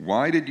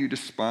 Why did you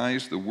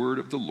despise the word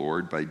of the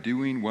Lord by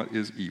doing what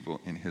is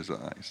evil in his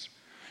eyes?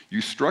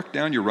 You struck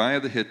down Uriah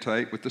the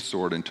Hittite with the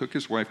sword and took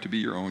his wife to be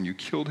your own. You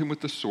killed him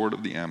with the sword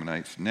of the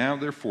Ammonites. Now,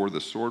 therefore, the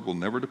sword will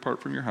never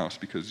depart from your house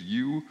because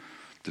you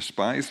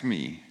despised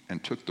me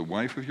and took the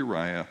wife of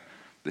Uriah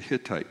the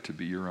Hittite to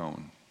be your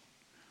own.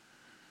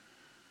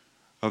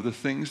 Of the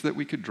things that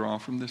we could draw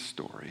from this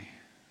story,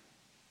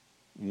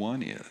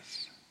 one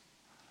is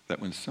that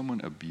when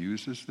someone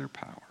abuses their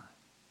power,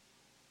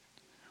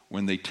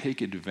 when they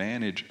take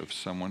advantage of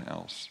someone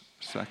else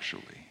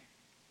sexually,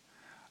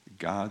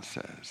 God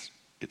says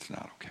it's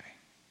not okay.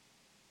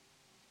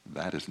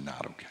 That is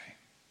not okay.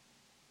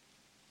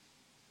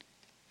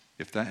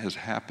 If that has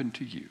happened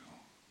to you,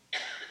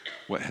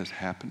 what has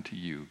happened to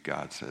you,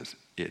 God says,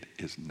 it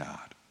is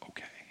not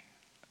okay.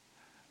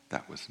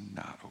 That was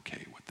not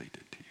okay what they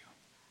did to you.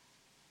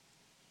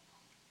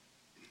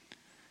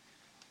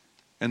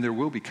 And there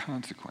will be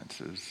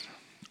consequences,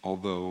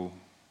 although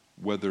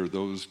whether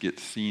those get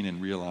seen and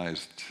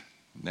realized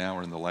now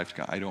or in the life,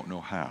 I don't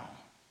know how.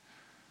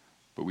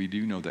 But we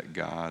do know that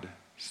God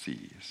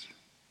sees.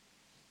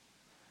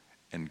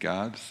 And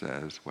God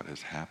says what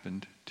has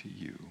happened to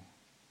you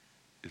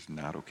is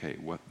not okay.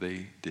 What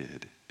they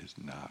did is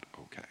not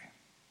okay.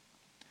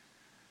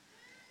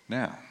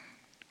 Now,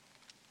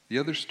 the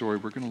other story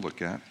we're going to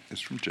look at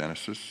is from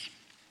Genesis.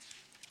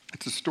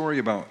 It's a story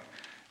about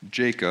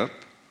Jacob,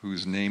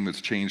 whose name was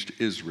changed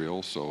to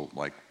Israel, so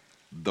like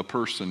the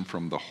person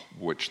from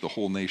which the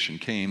whole nation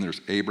came.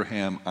 There's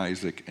Abraham,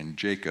 Isaac, and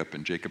Jacob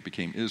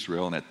became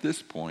Israel. And at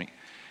this point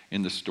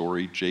in the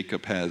story,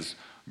 Jacob has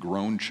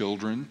grown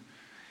children,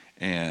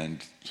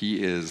 and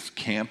he is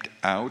camped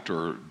out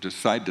or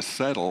decide to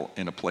settle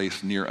in a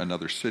place near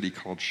another city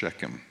called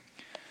Shechem.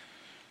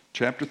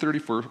 Chapter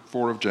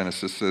 34 of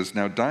Genesis says,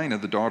 Now Dinah,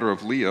 the daughter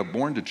of Leah,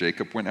 born to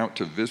Jacob, went out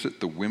to visit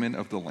the women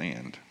of the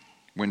land.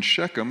 When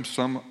Shechem,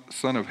 son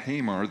of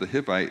Hamor the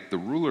Hivite, the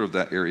ruler of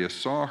that area,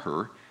 saw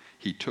her,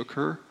 he took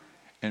her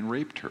and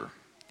raped her.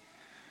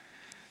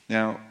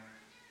 Now,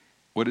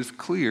 what is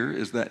clear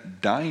is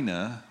that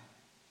Dinah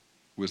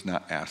was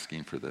not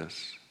asking for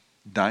this.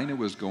 Dinah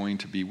was going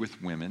to be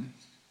with women.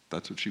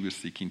 That's what she was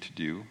seeking to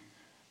do.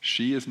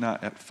 She is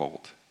not at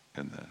fault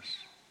in this.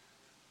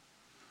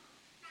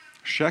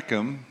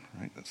 Shechem,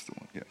 right, that's the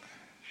one, yeah.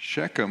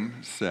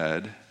 Shechem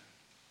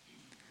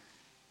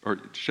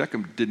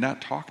did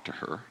not talk to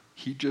her.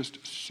 He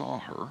just saw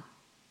her,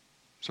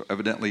 so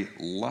evidently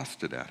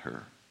lusted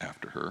after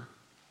her,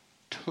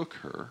 took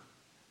her,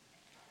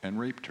 and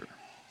raped her.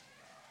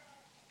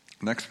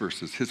 Next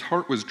verse is, His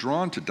heart was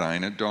drawn to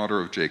Dinah, daughter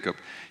of Jacob.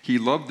 He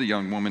loved the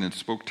young woman and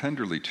spoke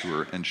tenderly to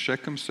her. And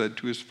Shechem said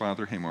to his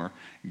father Hamor,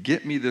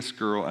 Get me this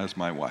girl as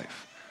my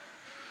wife.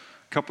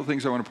 A couple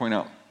things I want to point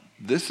out.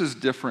 This is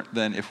different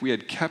than if we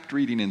had kept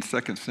reading in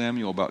 2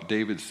 Samuel about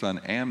David's son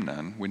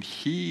Amnon. When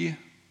he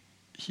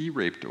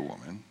raped a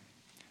woman,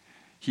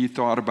 he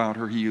thought about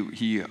her,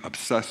 he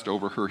obsessed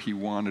over her, he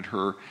wanted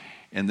her.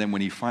 And then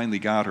when he finally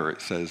got her,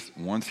 it says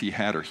once he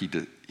had her, he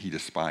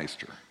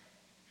despised her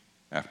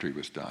after he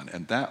was done.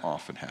 And that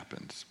often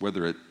happens,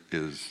 whether it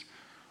is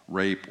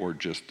rape or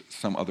just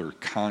some other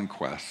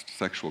conquest,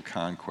 sexual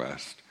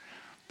conquest,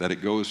 that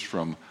it goes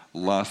from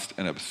lust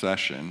and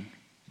obsession,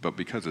 but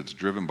because it's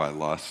driven by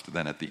lust,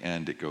 then at the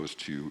end it goes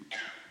to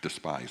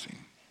despising.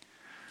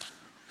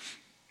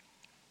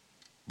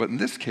 But in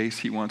this case,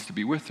 he wants to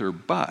be with her.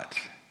 But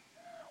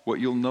what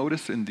you'll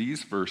notice in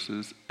these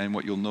verses and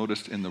what you'll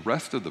notice in the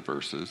rest of the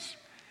verses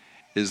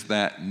is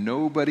that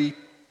nobody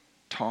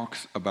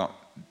talks about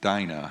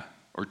Dinah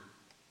or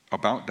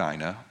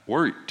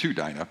to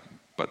Dinah,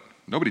 but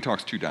nobody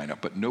talks to Dinah,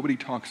 but nobody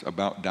talks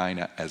about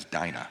Dinah as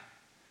Dinah.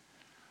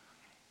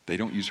 They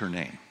don't use her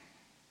name.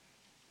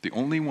 The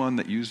only one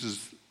that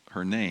uses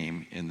her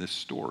name in this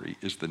story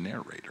is the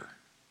narrator.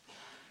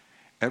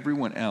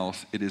 Everyone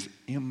else, it is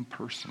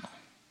impersonal.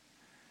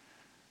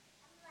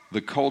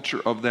 The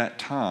culture of that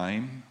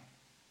time,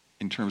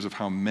 in terms of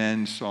how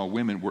men saw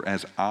women, were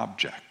as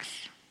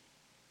objects.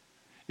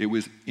 It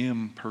was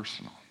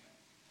impersonal.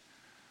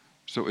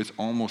 So it's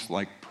almost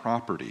like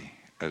property,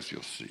 as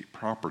you'll see,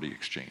 property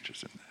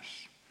exchanges in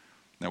this.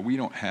 Now, we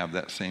don't have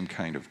that same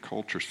kind of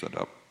culture set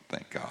up,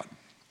 thank God.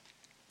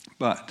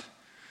 But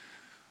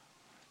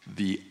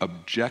the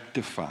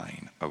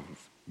objectifying of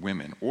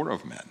women or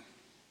of men,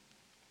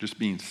 just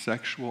being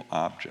sexual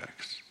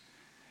objects,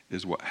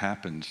 is what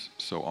happens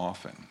so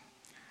often.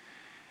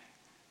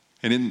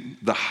 And in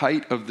the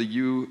height of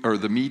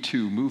the Me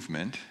Too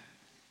movement,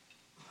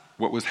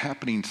 what was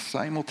happening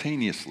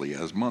simultaneously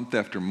as month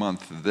after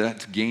month,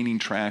 that's gaining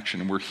traction,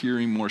 and we're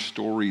hearing more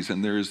stories,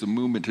 and there is a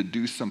movement to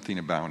do something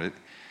about it,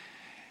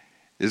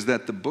 is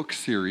that the book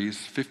series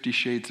 50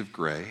 Shades of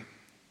Grey,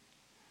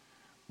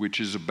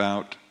 which is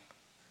about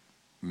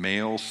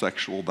male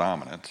sexual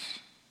dominance,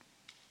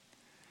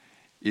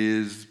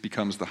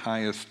 becomes the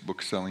highest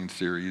book-selling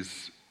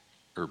series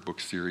or book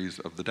series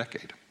of the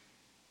decade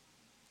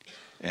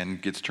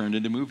and gets turned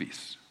into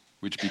movies,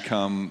 which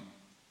become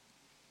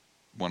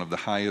one of the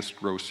highest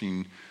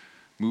grossing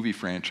movie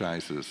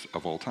franchises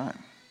of all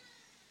time.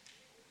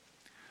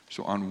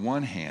 So on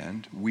one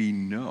hand, we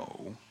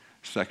know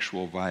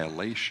sexual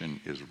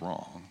violation is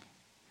wrong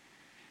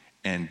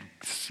and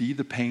see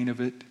the pain of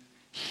it,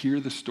 hear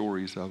the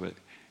stories of it,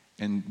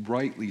 and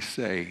rightly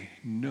say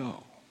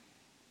no.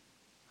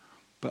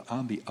 But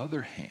on the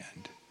other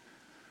hand,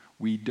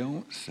 we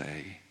don't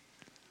say,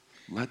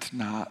 let's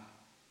not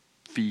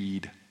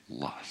feed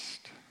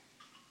lust.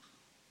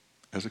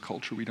 As a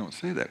culture, we don't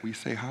say that. We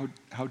say,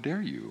 how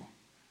dare you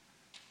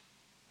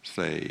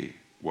say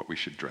what we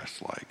should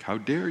dress like? How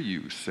dare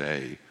you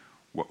say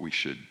what we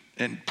should?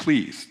 And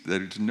please,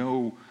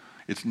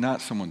 it's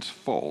not someone's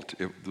fault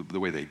the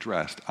way they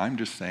dressed. I'm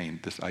just saying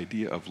this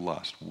idea of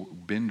lust,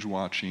 binge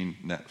watching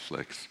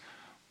Netflix,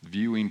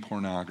 viewing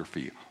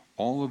pornography,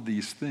 all of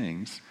these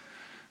things,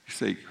 you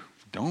say,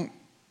 don't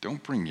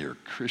bring your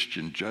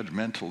Christian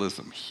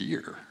judgmentalism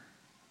here.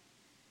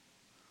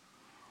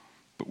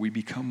 But we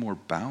become more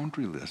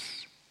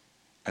boundaryless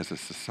as a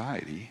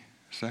society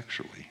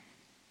sexually.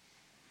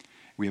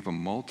 We have a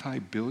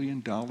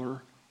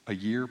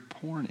multi-billion-dollar-a-year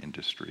porn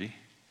industry,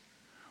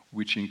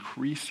 which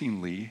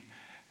increasingly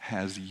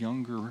has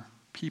younger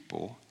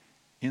people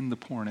in the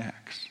porn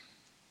acts.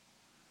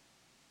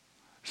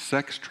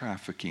 Sex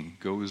trafficking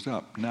goes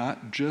up,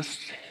 not just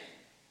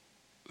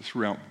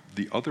throughout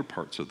the other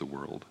parts of the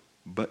world,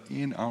 but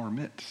in our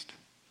midst.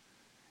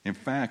 In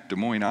fact, Des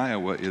Moines,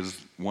 Iowa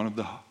is one of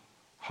the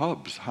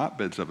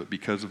hotbeds of it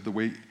because of the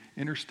way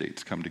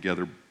interstates come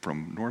together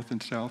from north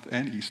and south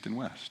and east and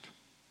west.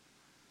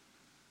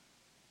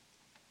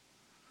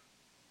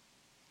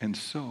 And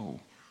so,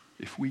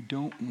 if we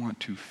don't want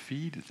to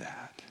feed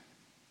that,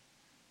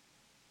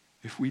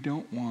 if we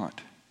don't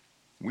want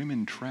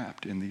women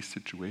trapped in these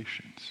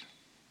situations,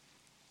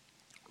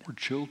 or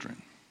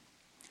children,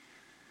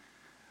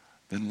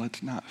 then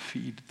let's not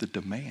feed the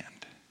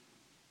demand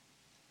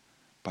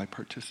by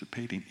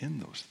participating in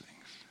those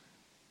things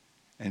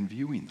and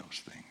viewing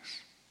those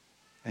things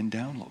and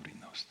downloading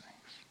those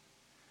things.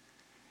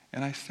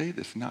 And I say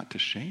this not to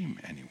shame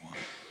anyone,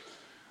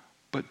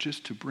 but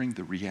just to bring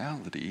the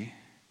reality,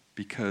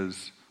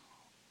 because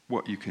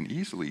what you can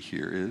easily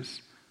hear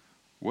is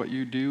what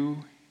you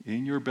do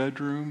in your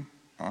bedroom,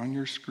 on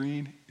your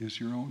screen, is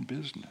your own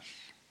business.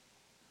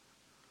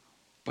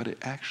 But it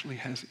actually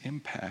has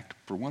impact.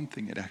 For one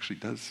thing, it actually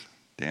does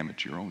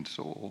damage your own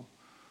soul.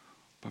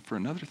 But for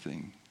another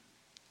thing,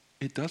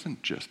 it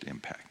doesn't just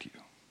impact you.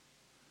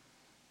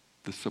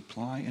 The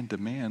supply and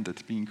demand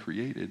that's being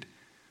created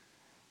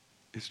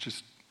is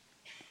just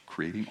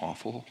creating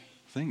awful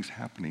things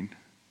happening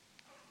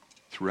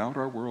throughout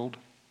our world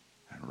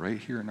and right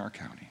here in our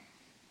county.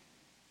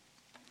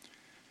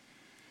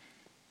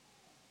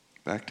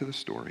 Back to the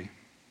story.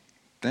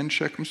 Then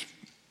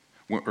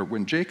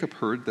when Jacob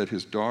heard that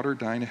his daughter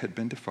Dinah had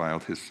been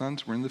defiled, his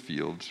sons were in the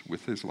fields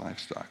with his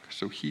livestock.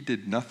 So he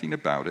did nothing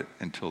about it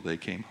until they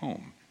came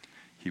home.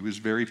 He was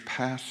very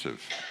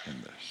passive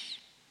in this.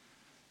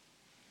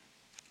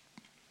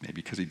 Maybe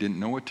because he didn't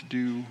know what to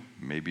do,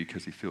 maybe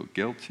because he felt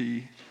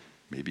guilty,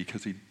 maybe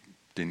because he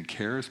didn't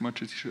care as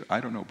much as he should. I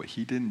don't know, but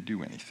he didn't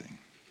do anything.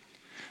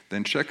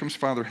 Then Shechem's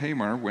father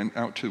Hamor went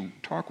out to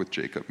talk with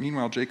Jacob.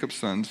 Meanwhile, Jacob's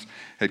sons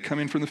had come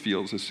in from the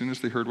fields. As soon as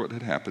they heard what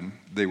had happened,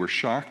 they were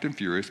shocked and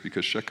furious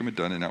because Shechem had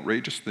done an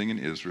outrageous thing in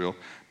Israel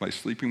by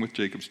sleeping with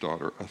Jacob's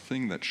daughter, a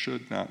thing that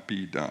should not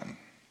be done.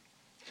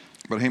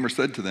 But Hamor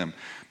said to them,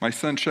 "My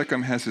son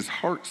Shechem has his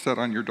heart set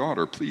on your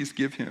daughter. Please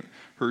give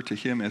her to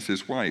him as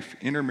his wife.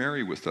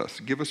 Intermarry with us.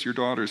 Give us your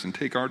daughters and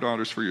take our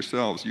daughters for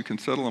yourselves. You can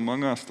settle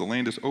among us. The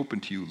land is open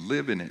to you.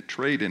 Live in it,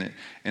 trade in it,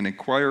 and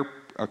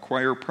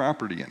acquire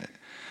property in it."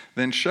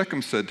 Then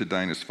Shechem said to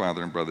Dinah's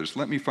father and brothers,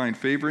 "Let me find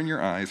favor in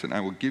your eyes, and I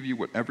will give you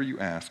whatever you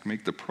ask.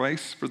 Make the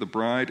price for the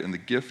bride and the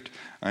gift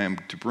I am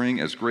to bring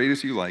as great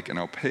as you like, and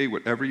I'll pay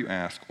whatever you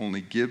ask.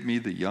 Only give me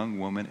the young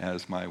woman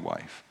as my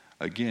wife."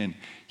 Again,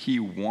 he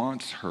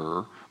wants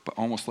her, but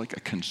almost like a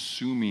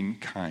consuming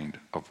kind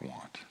of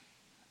want,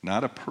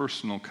 not a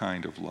personal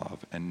kind of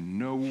love. And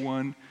no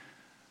one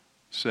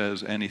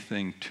says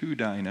anything to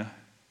Dinah,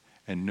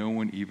 and no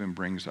one even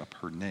brings up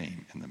her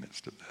name in the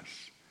midst of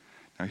this.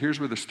 Now here's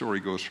where the story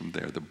goes from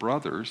there. The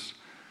brothers,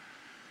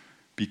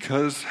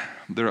 because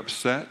they're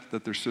upset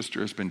that their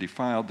sister has been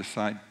defiled,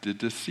 decide to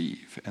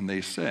deceive. And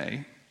they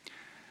say,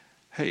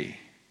 "Hey,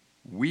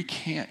 we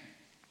can't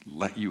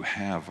let you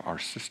have our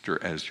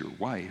sister as your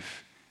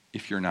wife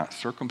if you're not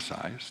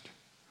circumcised,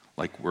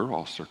 like we're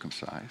all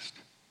circumcised.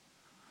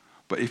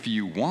 But if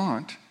you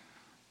want,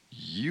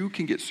 you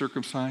can get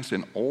circumcised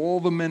and all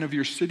the men of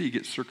your city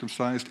get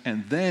circumcised,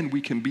 and then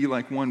we can be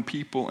like one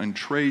people and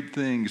trade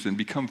things and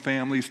become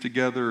families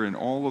together and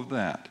all of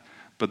that.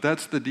 But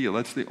that's the deal.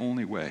 That's the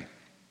only way."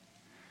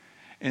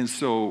 And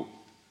so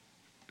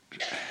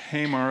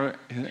Hamor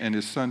and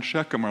his son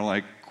Shechem are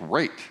like,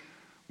 "Great,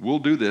 we'll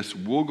do this.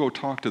 We'll go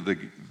talk to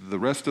the the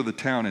rest of the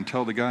town and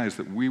tell the guys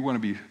that we want to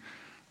be,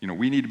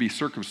 we need to be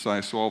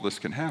circumcised so all this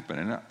can happen.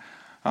 And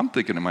I'm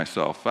thinking to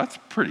myself, that's a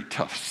pretty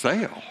tough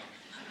sale.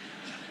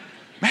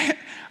 Man,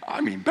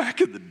 I mean, back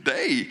in the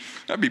day,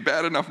 that'd be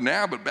bad enough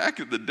now, but back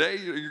in the day,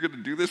 you're going to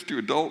do this to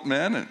adult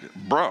men? And,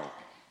 bro,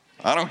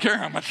 I don't care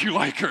how much you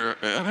like her.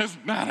 It's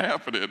not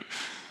happening.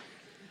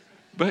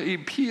 But they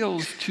appeal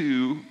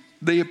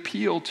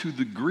to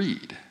the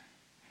greed.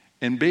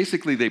 And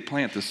basically, they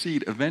plant the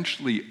seed.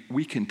 Eventually,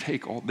 we can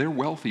take they're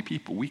wealthy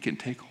people. We can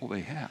take all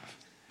they have.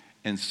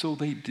 And so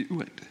they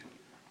do it.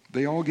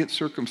 They all get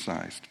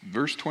circumcised.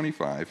 Verse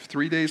 25,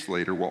 3 days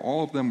later, while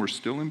all of them were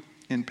still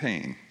in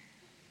pain,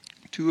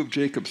 2 of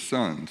Jacob's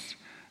sons,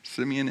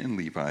 Simeon and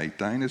Levi,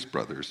 Dinah's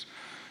brothers,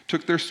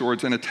 took their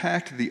swords and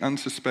attacked the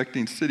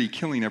unsuspecting city,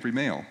 killing every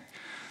male.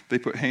 They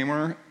put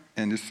Hamor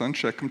and his son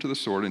Shechem to the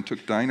sword and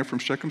took Dinah from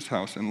Shechem's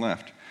house and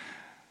left.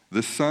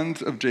 The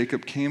sons of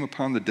Jacob came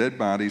upon the dead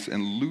bodies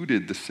and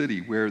looted the city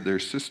where their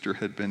sister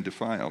had been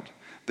defiled.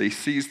 They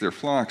seized their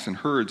flocks and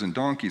herds and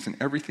donkeys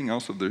and everything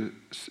else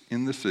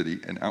in the city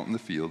and out in the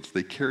fields.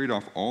 They carried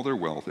off all their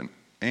wealth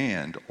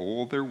and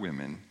all their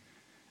women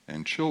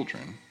and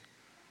children,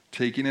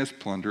 taking as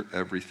plunder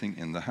everything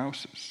in the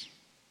houses.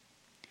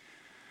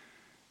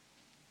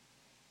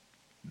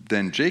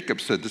 Then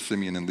Jacob said to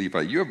Simeon and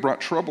Levi, "You have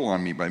brought trouble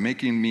on me by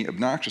making me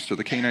obnoxious to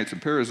the Canaanites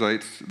and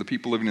Perizzites, the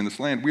people living in this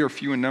land. We are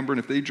few in number, and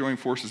if they join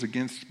forces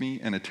against me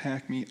and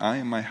attack me, I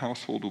and my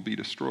household will be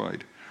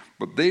destroyed."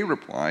 But they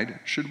replied,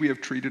 "Should we have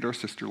treated our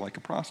sister like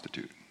a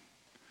prostitute?"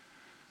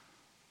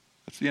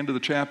 That's the end of the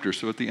chapter.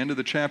 So at the end of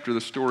the chapter,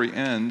 the story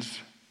ends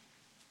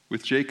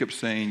with Jacob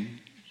saying,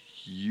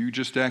 "You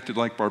just acted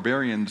like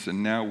barbarians,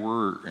 and now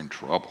we're in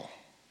trouble."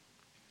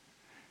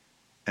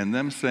 And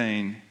them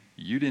saying,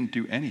 "You didn't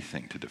do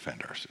anything to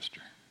defend our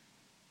sister.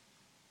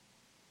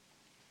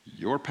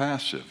 You're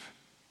passive.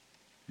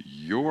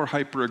 You're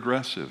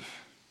hyper-aggressive."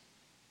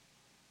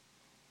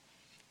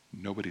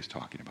 Nobody's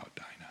talking about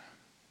Dinah.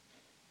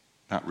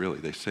 Not really.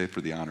 They say for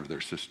the honor of their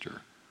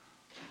sister.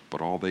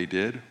 But all they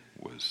did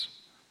was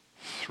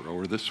throw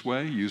her this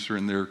way, use her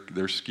in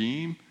their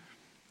scheme,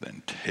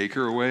 then take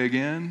her away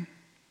again,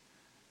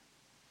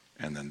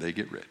 and then they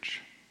get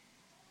rich.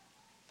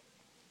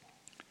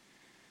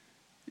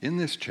 In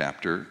this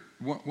chapter,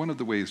 one of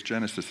the ways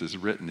Genesis is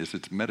written is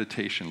it's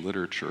meditation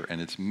literature,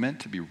 and it's meant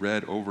to be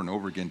read over and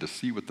over again to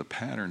see what the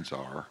patterns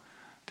are,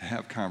 to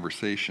have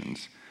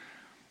conversations.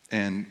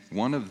 And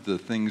one of the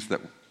things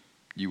that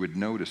you would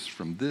notice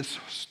from this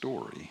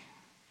story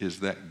is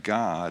that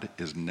God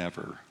is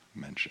never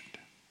mentioned.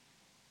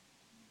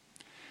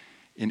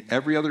 In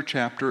every other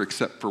chapter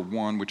except for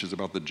one, which is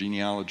about the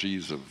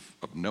genealogies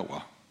of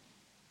Noah,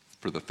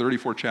 for the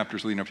 34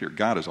 chapters leading up here,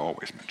 God is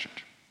always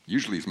mentioned.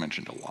 Usually he's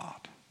mentioned a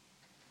lot.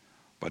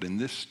 But in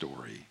this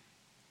story,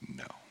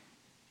 no.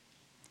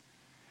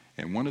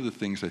 And one of the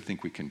things I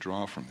think we can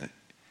draw from it,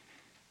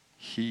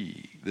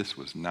 this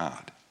was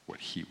not what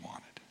he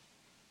wanted.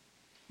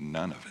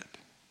 None of it.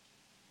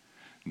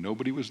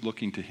 Nobody was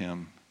looking to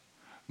him.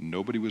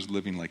 Nobody was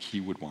living like he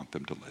would want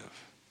them to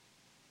live.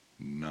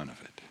 None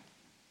of it.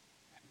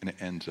 And it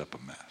ends up a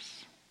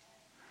mess.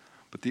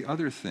 But the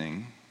other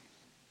thing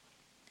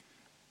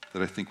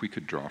that I think we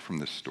could draw from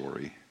this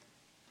story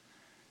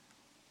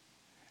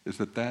is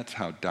that that's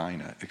how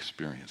Dinah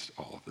experienced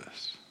all of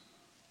this.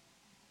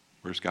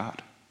 Where's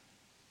God?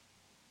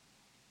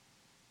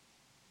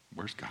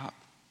 Where's God?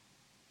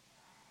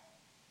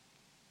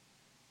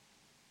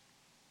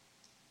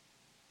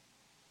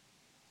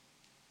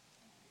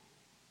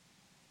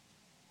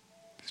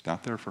 He's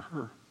not there for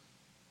her.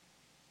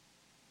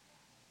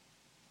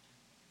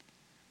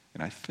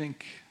 And I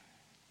think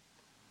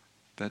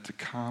that's a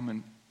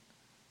common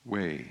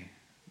way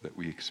that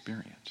we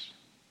experience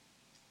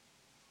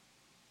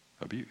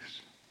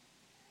abuse.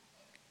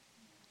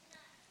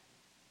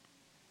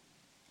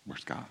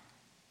 Where's God?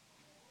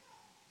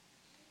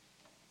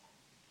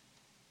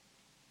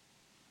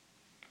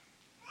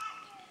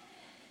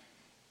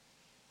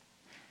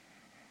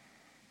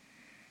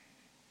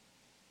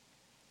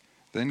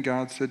 Then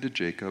God said to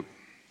Jacob,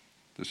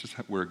 this is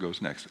where it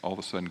goes next. All of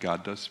a sudden,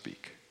 God does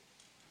speak.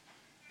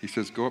 He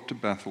says, "Go up to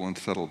Bethel and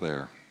settle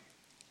there,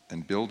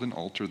 and build an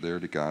altar there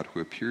to God who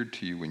appeared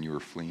to you when you were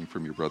fleeing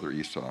from your brother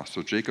Esau."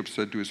 So Jacob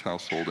said to his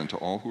household and to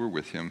all who were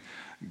with him,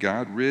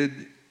 "Get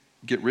rid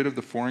of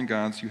the foreign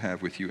gods you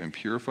have with you and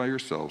purify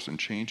yourselves and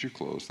change your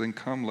clothes. Then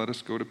come, let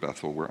us go to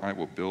Bethel, where I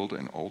will build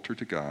an altar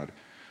to God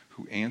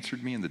who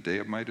answered me in the day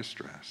of my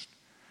distress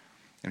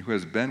and who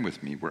has been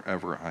with me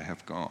wherever I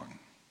have gone."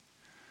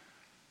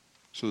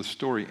 So the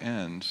story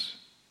ends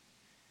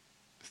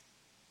with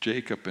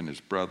Jacob and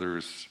his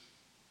brothers,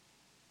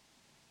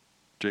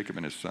 Jacob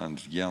and his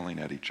sons yelling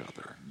at each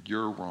other,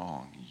 "You're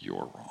wrong,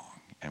 you're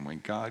wrong." And when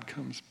God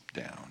comes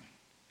down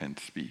and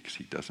speaks,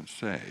 he doesn't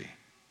say,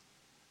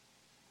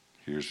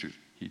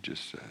 he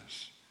just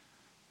says,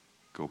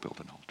 "Go build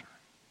an altar.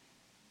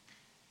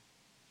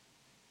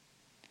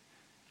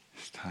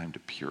 It's time to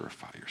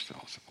purify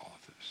yourselves of all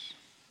of this."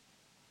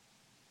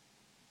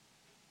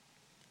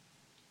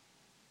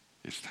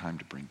 It's time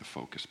to bring the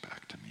focus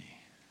back to me.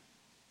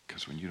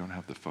 Because when you don't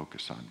have the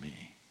focus on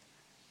me,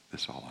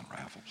 this all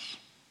unravels.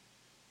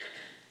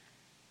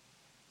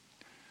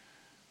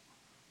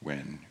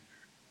 When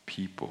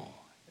people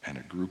and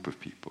a group of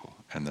people,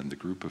 and then the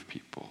group of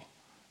people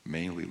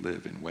mainly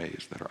live in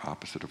ways that are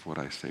opposite of what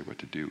I say what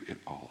to do, it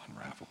all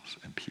unravels,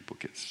 and people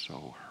get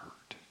so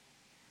hurt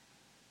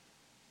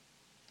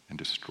and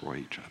destroy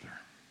each other.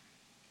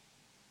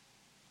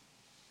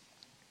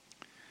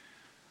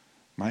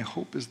 My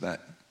hope is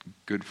that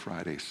Good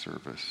Friday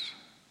service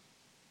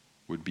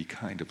would be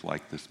kind of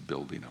like this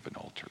building of an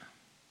altar,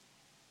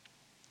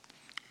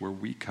 where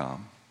we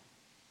come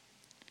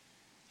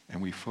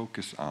and we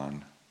focus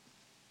on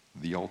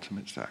the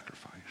ultimate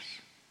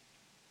sacrifice.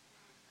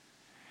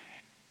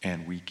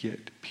 And we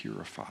get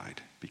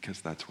purified because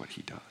that's what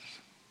he does.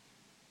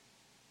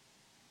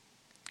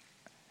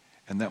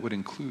 And that would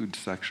include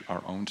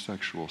our own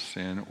sexual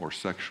sin or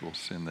sexual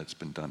sin that's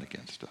been done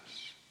against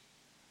us.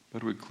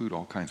 But it would include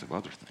all kinds of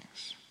other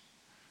things.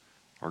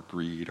 Our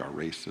greed, our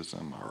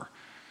racism, our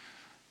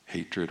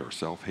hatred, our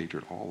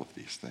self-hatred, all of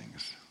these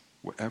things.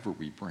 Whatever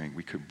we bring,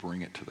 we could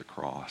bring it to the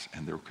cross,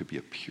 and there could be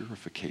a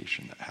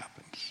purification that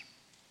happens.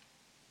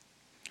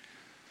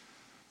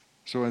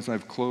 So as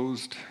I've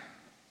closed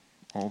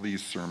all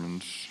these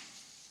sermons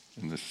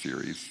in this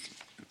series,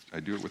 I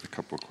do it with a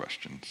couple of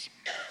questions.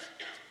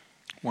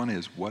 One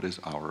is, what is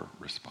our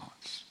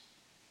response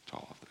to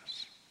all of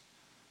this?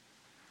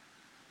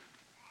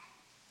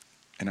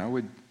 And I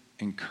would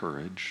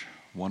encourage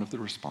one of the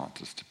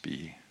responses to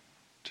be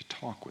to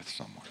talk with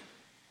someone.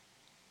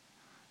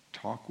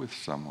 Talk with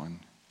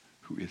someone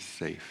who is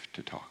safe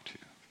to talk to.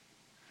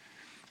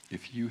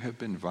 If you have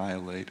been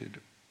violated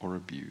or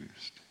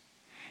abused,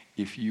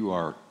 if you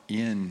are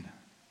in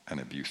an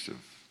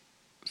abusive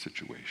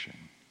situation,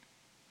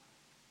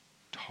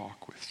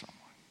 talk with someone.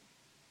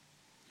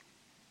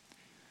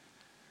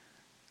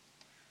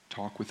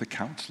 Talk with a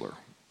counselor.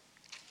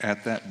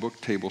 At that book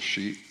table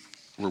sheet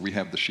where we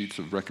have the sheets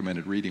of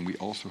recommended reading, we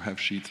also have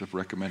sheets of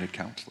recommended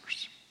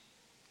counselors.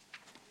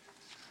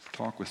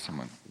 Talk with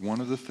someone.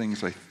 One of the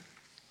things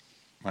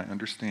my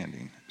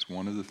understanding is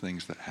one of the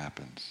things that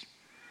happens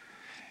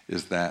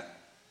is that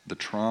the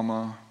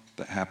trauma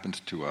that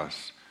happens to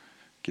us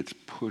gets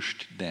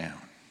pushed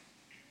down.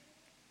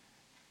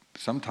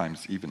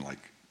 Sometimes even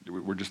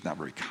we're just not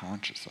very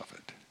conscious of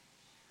it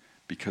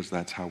because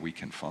that's how we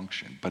can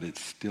function, but it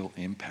still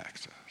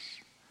impacts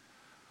us.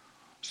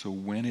 So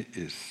when it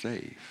is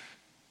safe,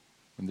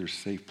 when there's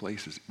safe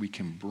places, we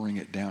can bring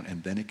it down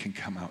and then it can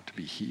come out to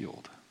be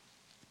healed.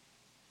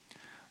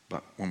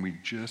 But when we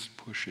just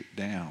push it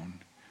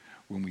down,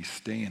 when we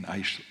stay in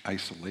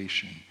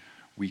isolation,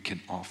 we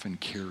can often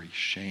carry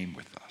shame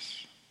with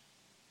us.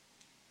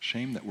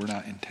 Shame that we're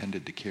not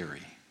intended to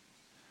carry.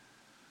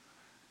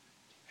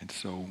 And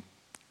so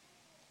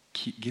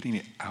keep getting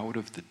it out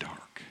of the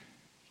dark.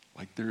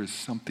 Like there is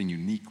something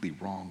uniquely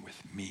wrong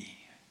with me.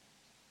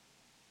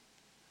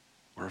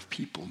 Or if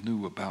people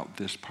knew about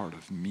this part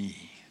of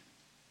me.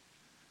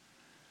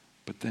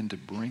 But then to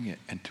bring it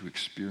and to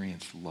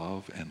experience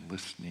love and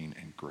listening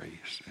and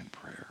grace and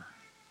prayer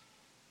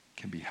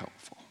can be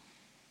helpful.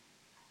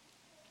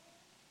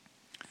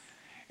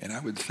 And I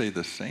would say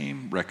the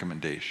same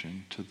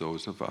recommendation to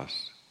those of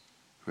us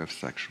who have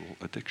sexual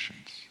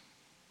addictions.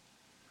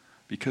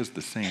 Because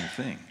the same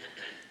thing,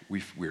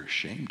 we're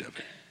ashamed of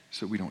it,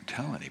 so we don't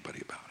tell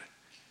anybody about it.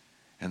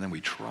 And then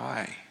we try,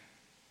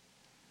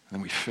 and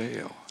then we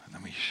fail, and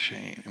then we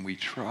shame, and we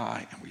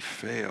try, and we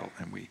fail,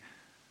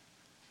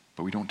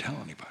 but we don't tell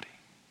anybody.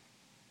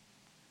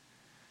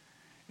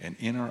 And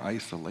in our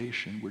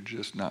isolation, we're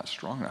just not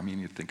strong. I mean,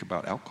 you think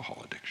about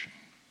alcohol addiction,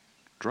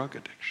 drug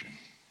addiction.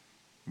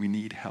 We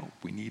need help.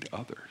 We need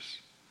others.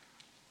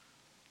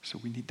 So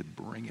we need to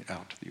bring it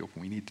out to the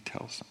open. We need to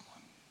tell someone.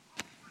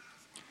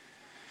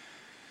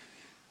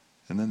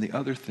 And then the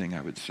other thing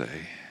I would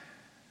say,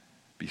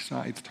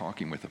 besides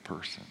talking with a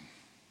person,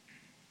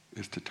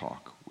 is to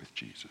talk with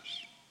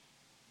Jesus.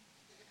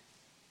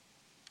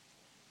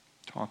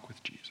 Talk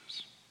with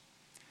Jesus.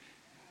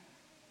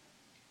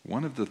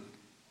 One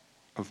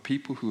of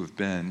people who have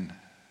been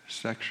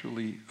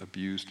sexually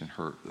abused and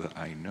hurt that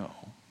I know,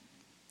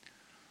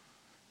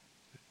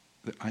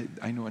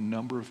 I know a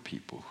number of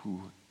people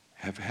who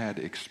have had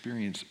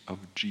experience of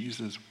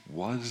Jesus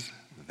was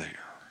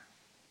there,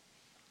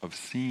 of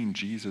seeing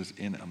Jesus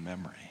in a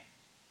memory,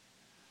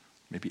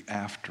 maybe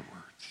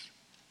afterwards,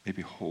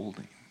 maybe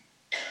holding,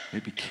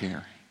 maybe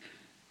caring,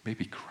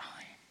 maybe crying.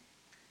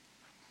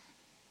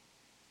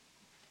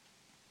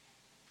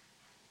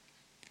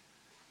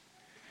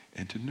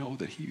 And to know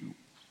that he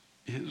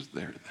is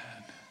there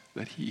then,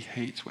 that he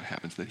hates what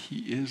happens, that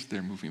he is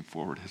there moving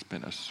forward has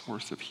been a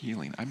source of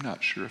healing. I'm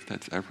not sure if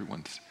that's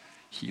everyone's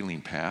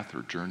healing path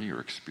or journey or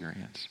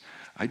experience.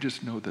 I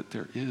just know that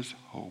there is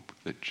hope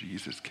that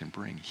Jesus can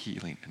bring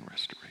healing and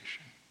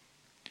restoration.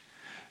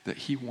 That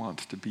he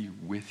wants to be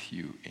with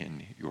you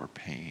in your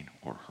pain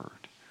or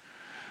hurt.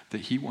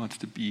 That he wants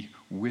to be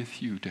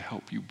with you to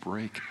help you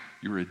break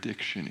your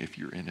addiction if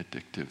you're in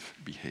addictive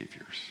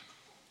behaviors.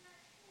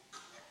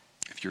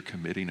 if you're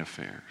committing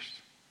affairs,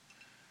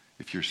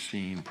 if you're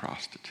seeing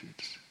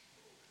prostitutes.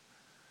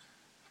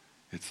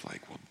 It's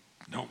like, well,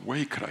 no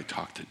way could I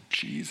talk to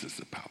Jesus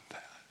about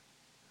that.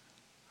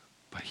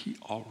 But he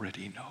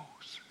already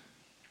knows.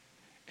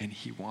 And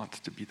he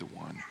wants to be the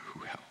one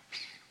who helps.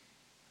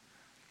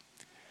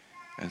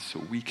 And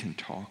so we can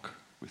talk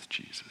with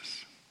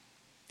Jesus.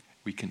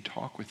 We can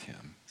talk with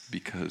him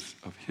because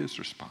of his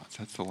response.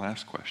 That's the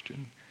last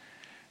question.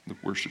 The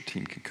worship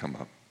team can come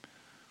up.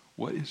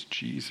 What is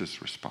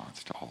Jesus'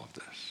 response to all of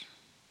this?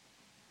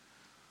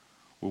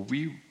 Well,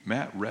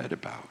 Matt read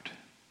about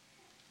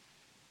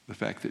the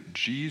fact that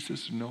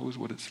Jesus knows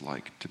what it's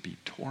like to be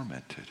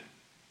tormented,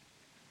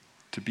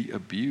 to be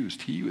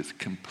abused. He was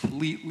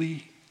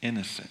completely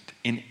innocent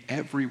in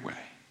every way.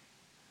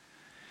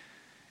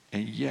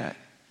 And yet,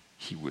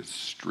 he was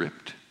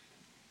stripped,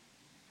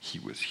 he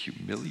was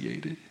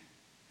humiliated,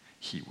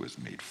 he was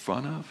made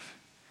fun of,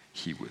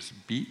 he was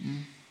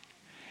beaten,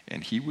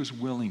 and he was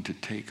willing to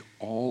take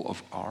all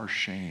of our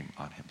shame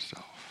on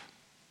himself.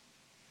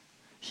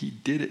 He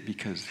did it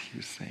because he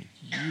was saying,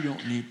 you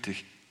don't need to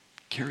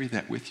carry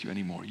that with you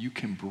anymore. You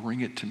can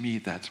bring it to me.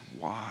 That's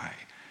why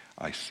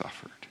I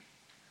suffered.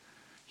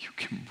 You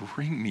can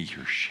bring me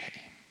your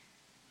shame.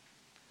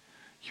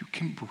 You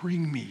can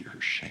bring me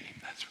your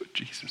shame. That's what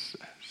Jesus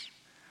says.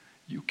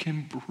 You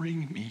can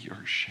bring me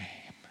your shame.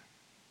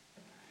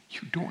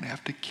 You don't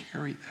have to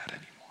carry that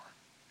anymore.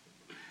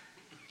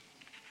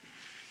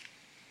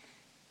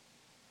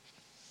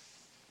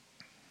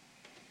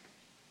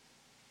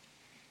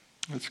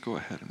 Let's go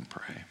ahead and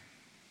pray.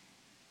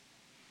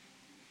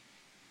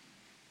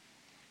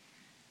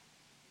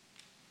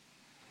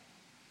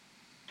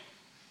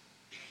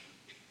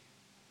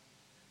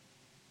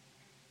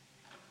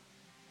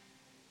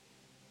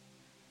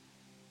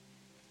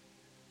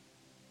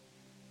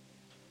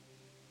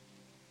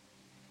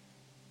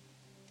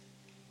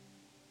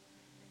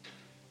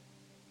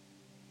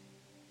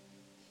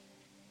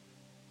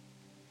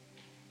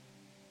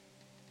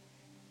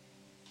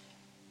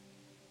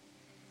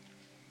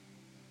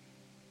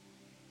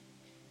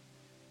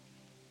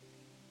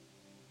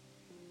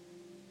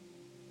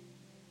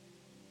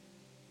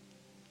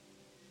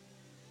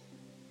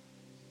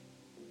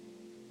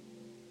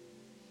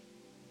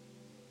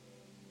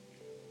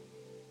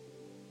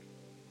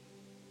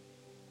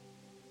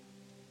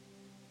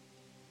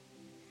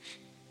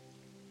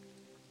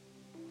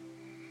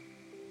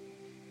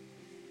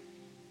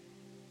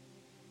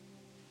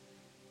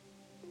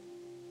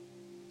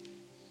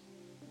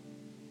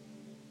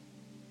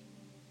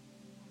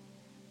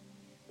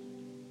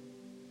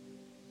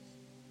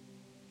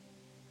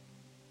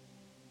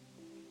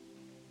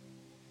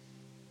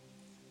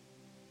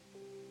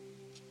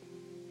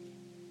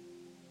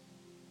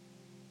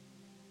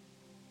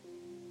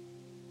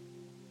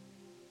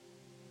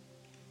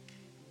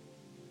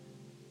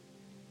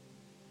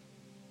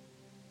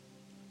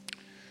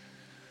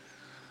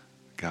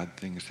 God,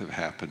 things have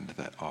happened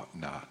that ought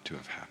not to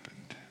have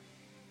happened.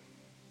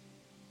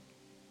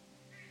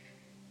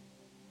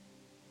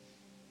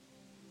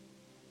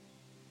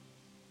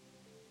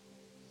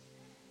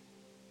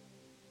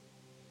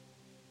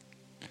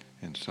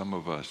 And some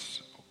of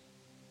us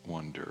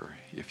wonder,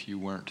 if you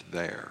weren't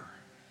there,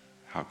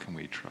 how can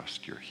we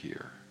trust you're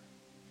here?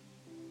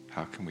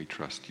 How can we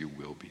trust you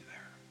will be there?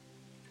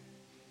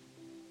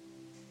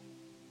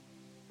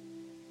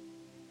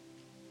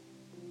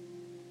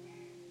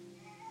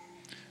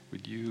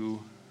 Would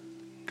you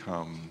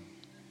come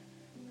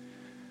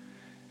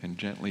and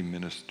gently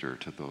minister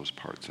to those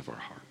parts of our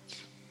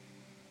hearts?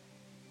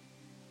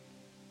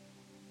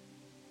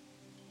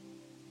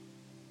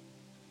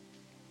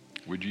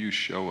 Would you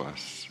show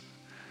us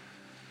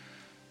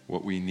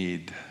what we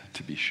need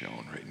to be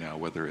shown right now,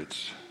 whether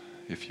it's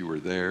if you were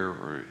there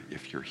or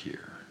if you're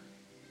here?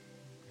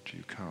 Would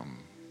you come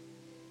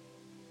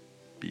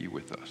be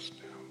with us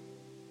now?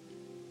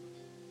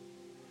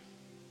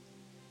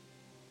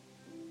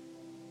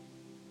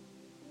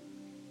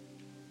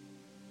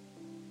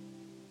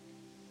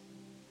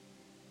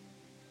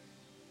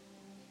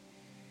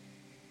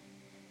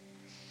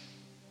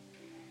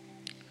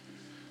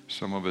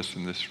 Some of us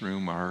in this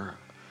room are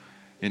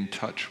in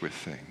touch with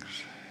things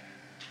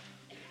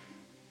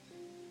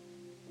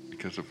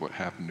because of what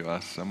happened to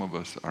us. Some of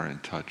us are in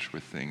touch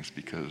with things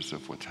because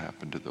of what's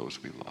happened to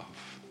those we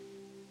love.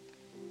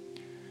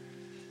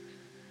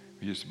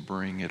 We just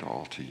bring it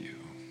all to you.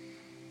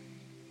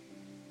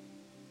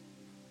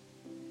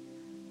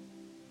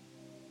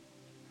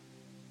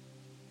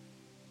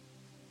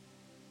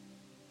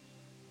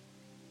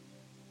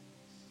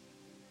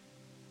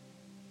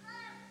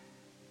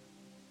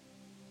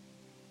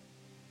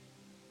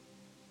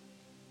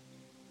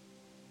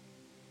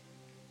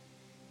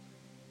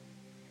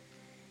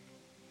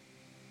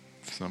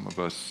 Some of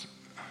us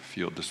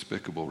feel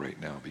despicable right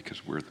now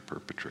because we're the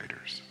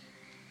perpetrators.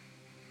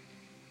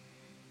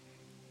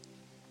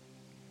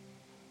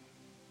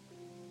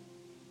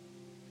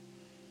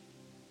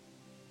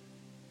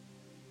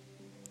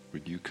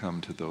 Would you come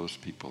to those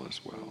people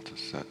as well to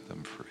set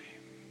them free?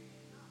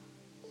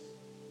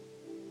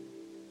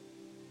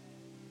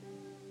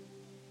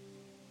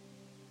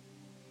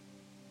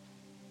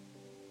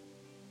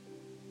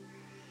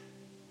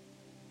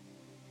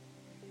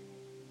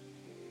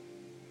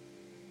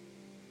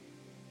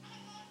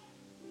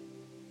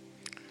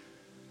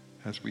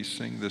 As we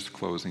sing this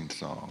closing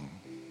song,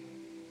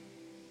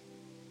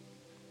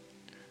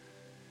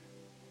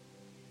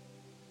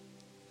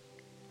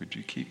 would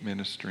you keep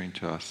ministering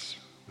to us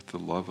with the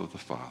love of the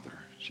Father,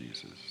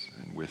 Jesus,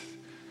 and with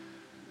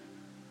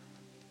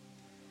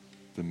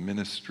the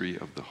ministry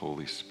of the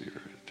Holy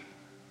Spirit?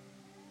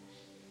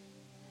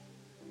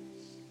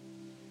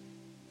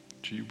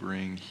 Would you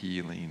bring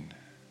healing?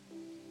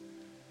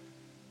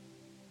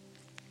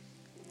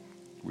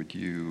 Would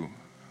you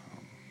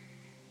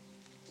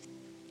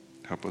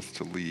help us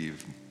to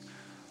leave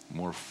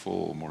more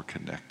full, more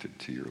connected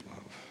to your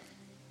love?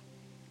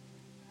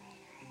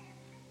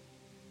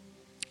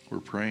 We're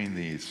praying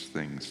these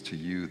things to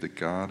you, the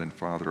God and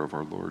Father of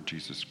our Lord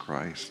Jesus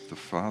Christ, the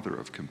Father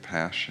of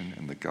compassion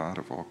and the God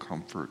of all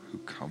comfort, who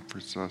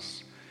comforts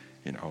us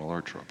in all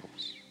our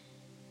troubles.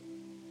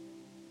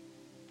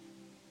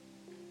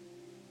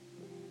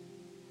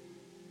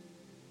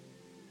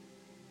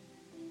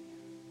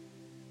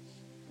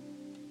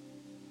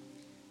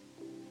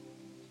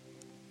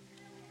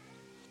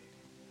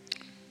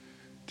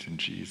 It's in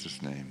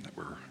Jesus' name that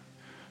we're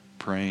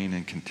praying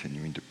and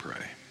continuing to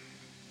pray.